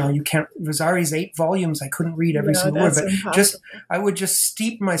 but you can't. Vasari's 8 volumes, I couldn't read every single word, but impossible. I would just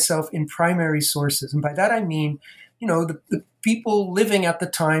steep myself in primary sources, and by that I mean, the people living at the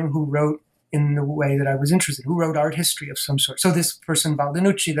time who wrote in the way that I was interested, who wrote art history of some sort. So this person,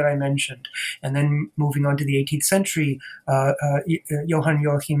 Baldinucci, that I mentioned, and then moving on to the 18th century, Johann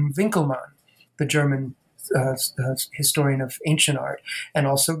Joachim Winckelmann, the German historian of ancient art, and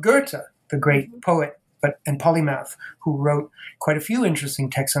also Goethe, the great poet and polymath, who wrote quite a few interesting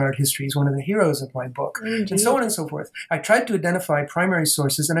texts on art history. He's one of the heroes of my book, and so on and so forth. I tried to identify primary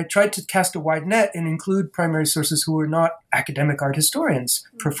sources, and I tried to cast a wide net and include primary sources who were not academic art historians,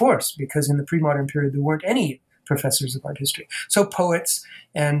 perforce, because in the pre-modern period there weren't any professors of art history. So poets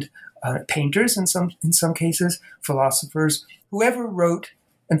and painters, in some cases, philosophers, whoever wrote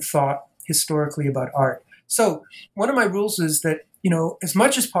and thought historically about art. So one of my rules is that, as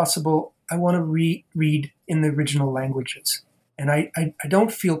much as possible, I want to read in the original languages. And I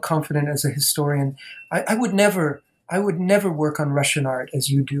don't feel confident as a historian. I would never work on Russian art as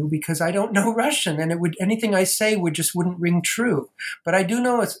you do, because I don't know Russian, and anything I say wouldn't ring true. But I do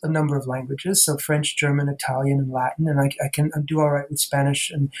know a number of languages, so French, German, Italian, and Latin, and I do all right with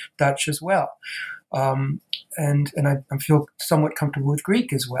Spanish and Dutch as well. And I feel somewhat comfortable with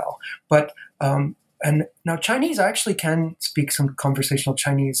Greek as well. But and now Chinese, I actually can speak some conversational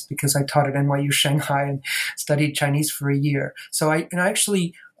Chinese because I taught at NYU Shanghai and studied Chinese for a year. So I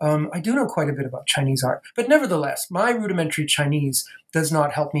do know quite a bit about Chinese art. But nevertheless, my rudimentary Chinese does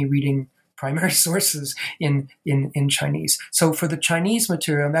not help me reading primary sources in Chinese. So for the Chinese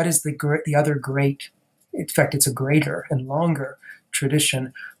material, that is the other great, in fact, it's a greater and longer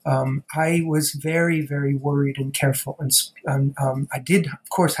tradition. I was very, very worried and careful. And I did, of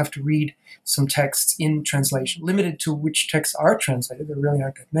course, have to read some texts in translation, limited to which texts are translated. There really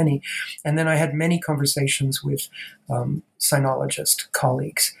aren't that many. And then I had many conversations with sinologist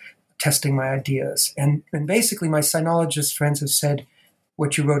colleagues, testing my ideas. And basically my sinologist friends have said,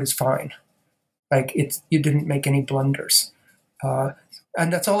 what you wrote is fine. Like, you didn't make any blunders.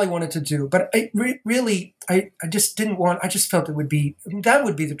 And that's all I wanted to do. But I just didn't want, I just felt that would be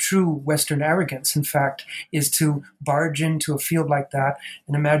the true Western arrogance, in fact, is to barge into a field like that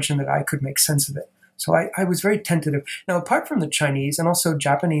and imagine that I could make sense of it. So I was very tentative. Now, apart from the Chinese and also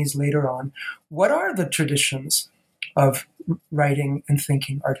Japanese later on, what are the traditions of writing and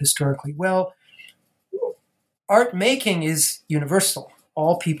thinking art historically? Well, art making is universal.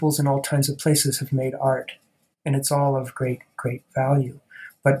 All peoples in all kinds of places have made art, and it's all of great, great value.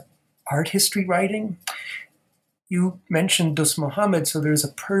 But art history writing, you mentioned Dost Muhammad, so there's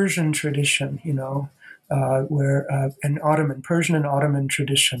a Persian tradition, where an Persian and Ottoman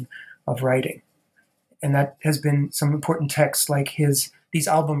tradition of writing. And that has been some important texts like these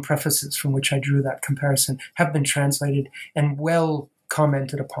album prefaces from which I drew that comparison have been translated and well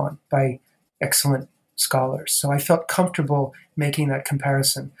commented upon by excellent scholars. So I felt comfortable making that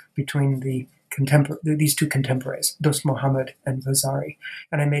comparison between these two contemporaries, Dost Muhammad and Vasari.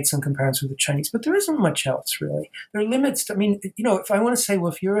 And I made some comparisons with the Chinese, but there isn't much else really. There are limits. If I want to say,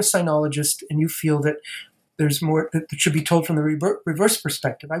 well, if you're a sinologist and you feel that there's more that should be told from the reverse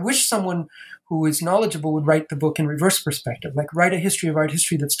perspective, I wish someone who is knowledgeable would write the book in reverse perspective, like write a history of art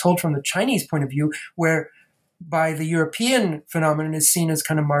history that's told from the Chinese point of view, where by the European phenomenon is seen as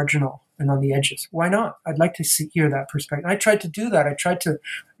kind of marginal and on the edges. Why not? I'd like to hear that perspective. I tried to do that. I tried to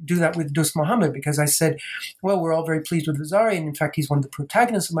do that with Dost Muhammad because I said, well, we're all very pleased with Vasari, and in fact, he's one of the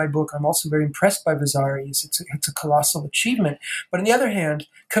protagonists of my book. I'm also very impressed by Vasari. It's a colossal achievement. But on the other hand,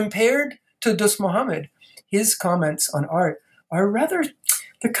 compared to Dost Muhammad, his comments on art are rather,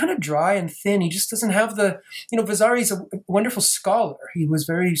 they're kind of dry and thin. He just doesn't have Vasari's a wonderful scholar. He was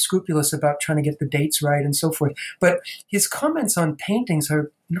very scrupulous about trying to get the dates right and so forth. But his comments on paintings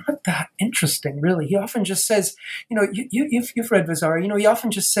are not that interesting, really. He often just says, you've read Vasari, he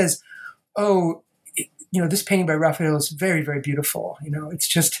often just says, oh, this painting by Raphael is very, very beautiful. It's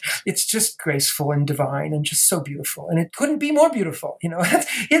just graceful and divine and just so beautiful. And it couldn't be more beautiful.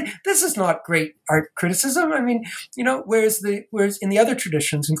 This is not great art criticism. I mean, whereas in the other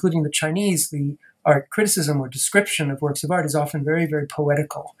traditions, including the Chinese, the art criticism or description of works of art is often very, very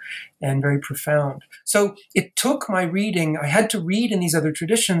poetical and very profound. So it took my reading. I had to read in these other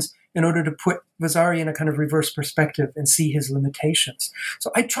traditions in order to put Vasari in a kind of reverse perspective and see his limitations.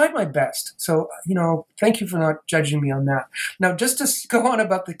 So I tried my best. So, thank you for not judging me on that. Now, just to go on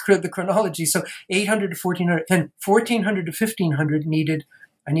about the chronology, so 800 to 1400, then 1400 to 1500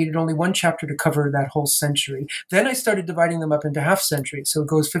 I needed only one chapter to cover that whole century. Then I started dividing them up into half centuries. So it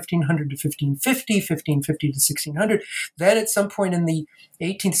goes 1500 to 1550, 1550 to 1600. Then at some point in the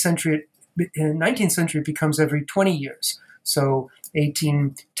 19th century, it becomes every 20 years. So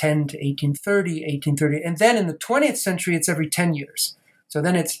 1810 to 1830, 1830. And then in the 20th century, it's every 10 years. So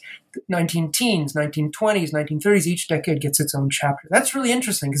then it's 19-teens, 1920s, 1930s. Each decade gets its own chapter. That's really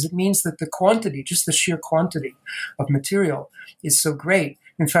interesting because it means that the quantity, just the sheer quantity of material is so great.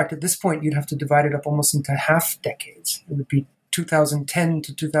 In fact, at this point, you'd have to divide it up almost into half decades. It would be 2010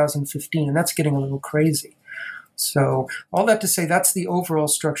 to 2015, and that's getting a little crazy. So all that to say, that's the overall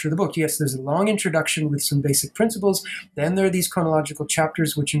structure of the book. Yes, there's a long introduction with some basic principles. Then there are these chronological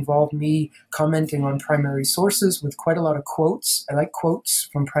chapters which involve me commenting on primary sources with quite a lot of quotes. I like quotes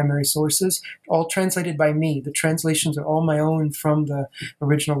from primary sources, all translated by me. The translations are all my own from the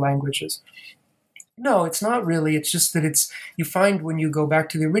original languages. No, it's not really. It's just that you find when you go back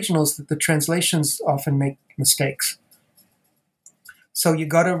to the originals that the translations often make mistakes. So you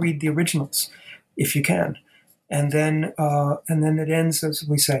got to read the originals if you can. And then it ends, as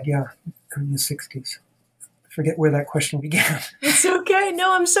we said, in the 60s. I forget where that question began. It's okay.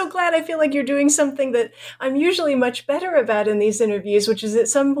 No, I'm so glad. I feel like you're doing something that I'm usually much better about in these interviews, which is at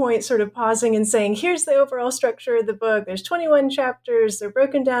some point sort of pausing and saying, here's the overall structure of the book. There's 21 chapters. They're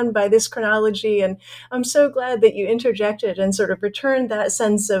broken down by this chronology. And I'm so glad that you interjected and sort of returned that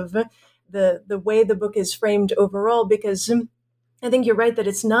sense of the way the book is framed overall, because I think you're right that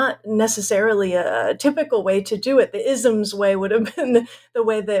it's not necessarily a typical way to do it. The isms way would have been the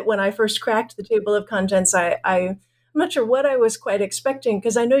way that when I first cracked the table of contents, I'm not sure what I was quite expecting,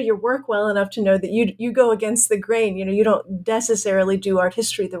 because I know your work well enough to know that you go against the grain. You don't necessarily do art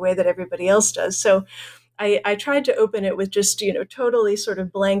history the way that everybody else does. So I tried to open it with just, totally sort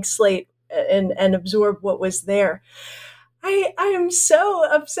of blank slate and absorb what was there. I am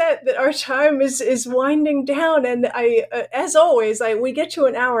so upset that our time is winding down, and as always, we get to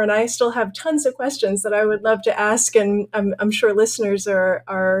an hour, and I still have tons of questions that I would love to ask, and I'm sure listeners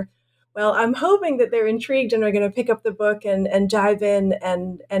are well, I'm hoping that they're intrigued and are going to pick up the book and dive in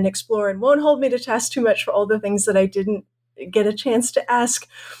and explore, and won't hold me to task too much for all the things that I didn't get a chance to ask.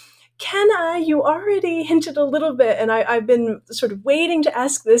 You already hinted a little bit, and I've been sort of waiting to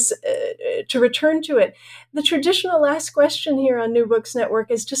ask this, to return to it. The traditional last question here on New Books Network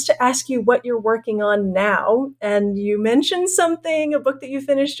is just to ask you what you're working on now. And you mentioned a book that you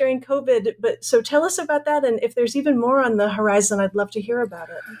finished during COVID, so tell us about that. And if there's even more on the horizon, I'd love to hear about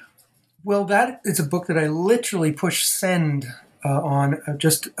it. Well, that is a book that I literally pushed send on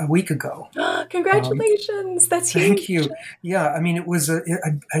just a week ago. Congratulations! That's huge. Thank you. Yeah, I mean, it was a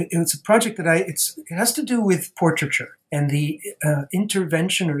project that it has to do with portraiture and the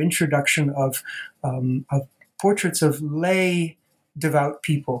intervention or introduction of portraits of lay devout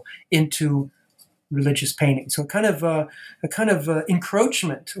people into religious painting. So a kind of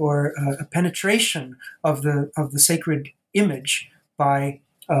encroachment or a penetration of the sacred image by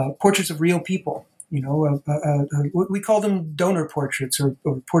portraits of real people. We call them donor portraits or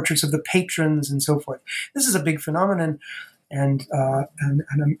portraits of the patrons and so forth. This is a big phenomenon, and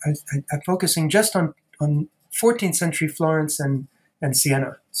I'm focusing just on 14th century Florence and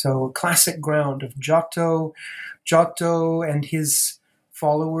Siena. So classic ground of Giotto and his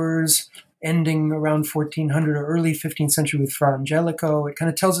followers, ending around 1400 or early 15th century with Fra Angelico. It kind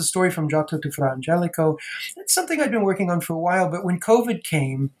of tells a story from Giotto to Fra Angelico. It's something I've been working on for a while, but when COVID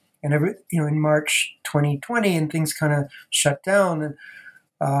came, and in March 2020, and things kind of shut down, and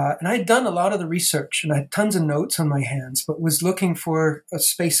I had done a lot of the research, and I had tons of notes on my hands, but was looking for a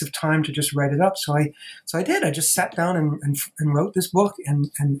space of time to just write it up. So I did. I just sat down and wrote this book and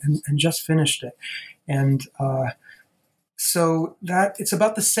just finished it. And So that it's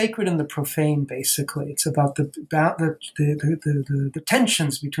about the sacred and the profane, basically. It's about the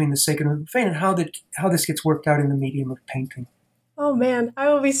tensions between the sacred and the profane, and how this gets worked out in the medium of painting. Oh man, I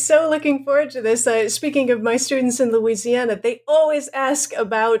will be so looking forward to this. Speaking of my students in Louisiana, they always ask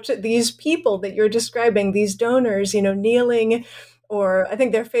about these people that you're describing, these donors, kneeling. Or I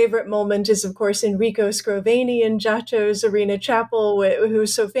think their favorite moment is, of course, Enrico Scrovani in Giotto's Arena Chapel, who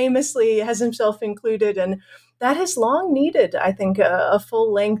so famously has himself included. And that has long needed, I think, a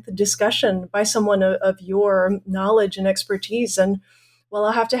full-length discussion by someone of your knowledge and expertise. And well,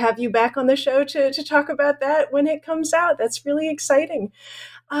 I'll have to have you back on the show to talk about that when it comes out. That's really exciting.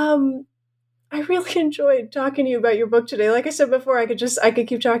 I really enjoyed talking to you about your book today. Like I said before, I could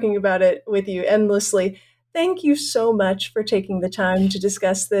keep talking about it with you endlessly. Thank you so much for taking the time to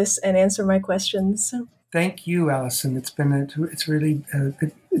discuss this and answer my questions. Thank you, Allison. It's been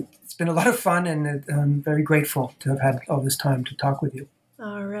a lot of fun, and I'm very grateful to have had all this time to talk with you.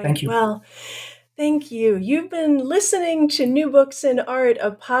 All right. Thank you. Well, thank you. You've been listening to New Books in Art,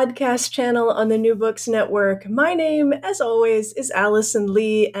 a podcast channel on the New Books Network. My name, as always, is Allison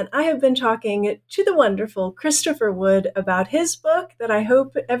Lee, and I have been talking to the wonderful Christopher Wood about his book that I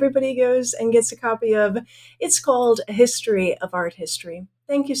hope everybody goes and gets a copy of. It's called A History of Art History.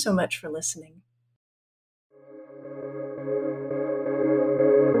 Thank you so much for listening.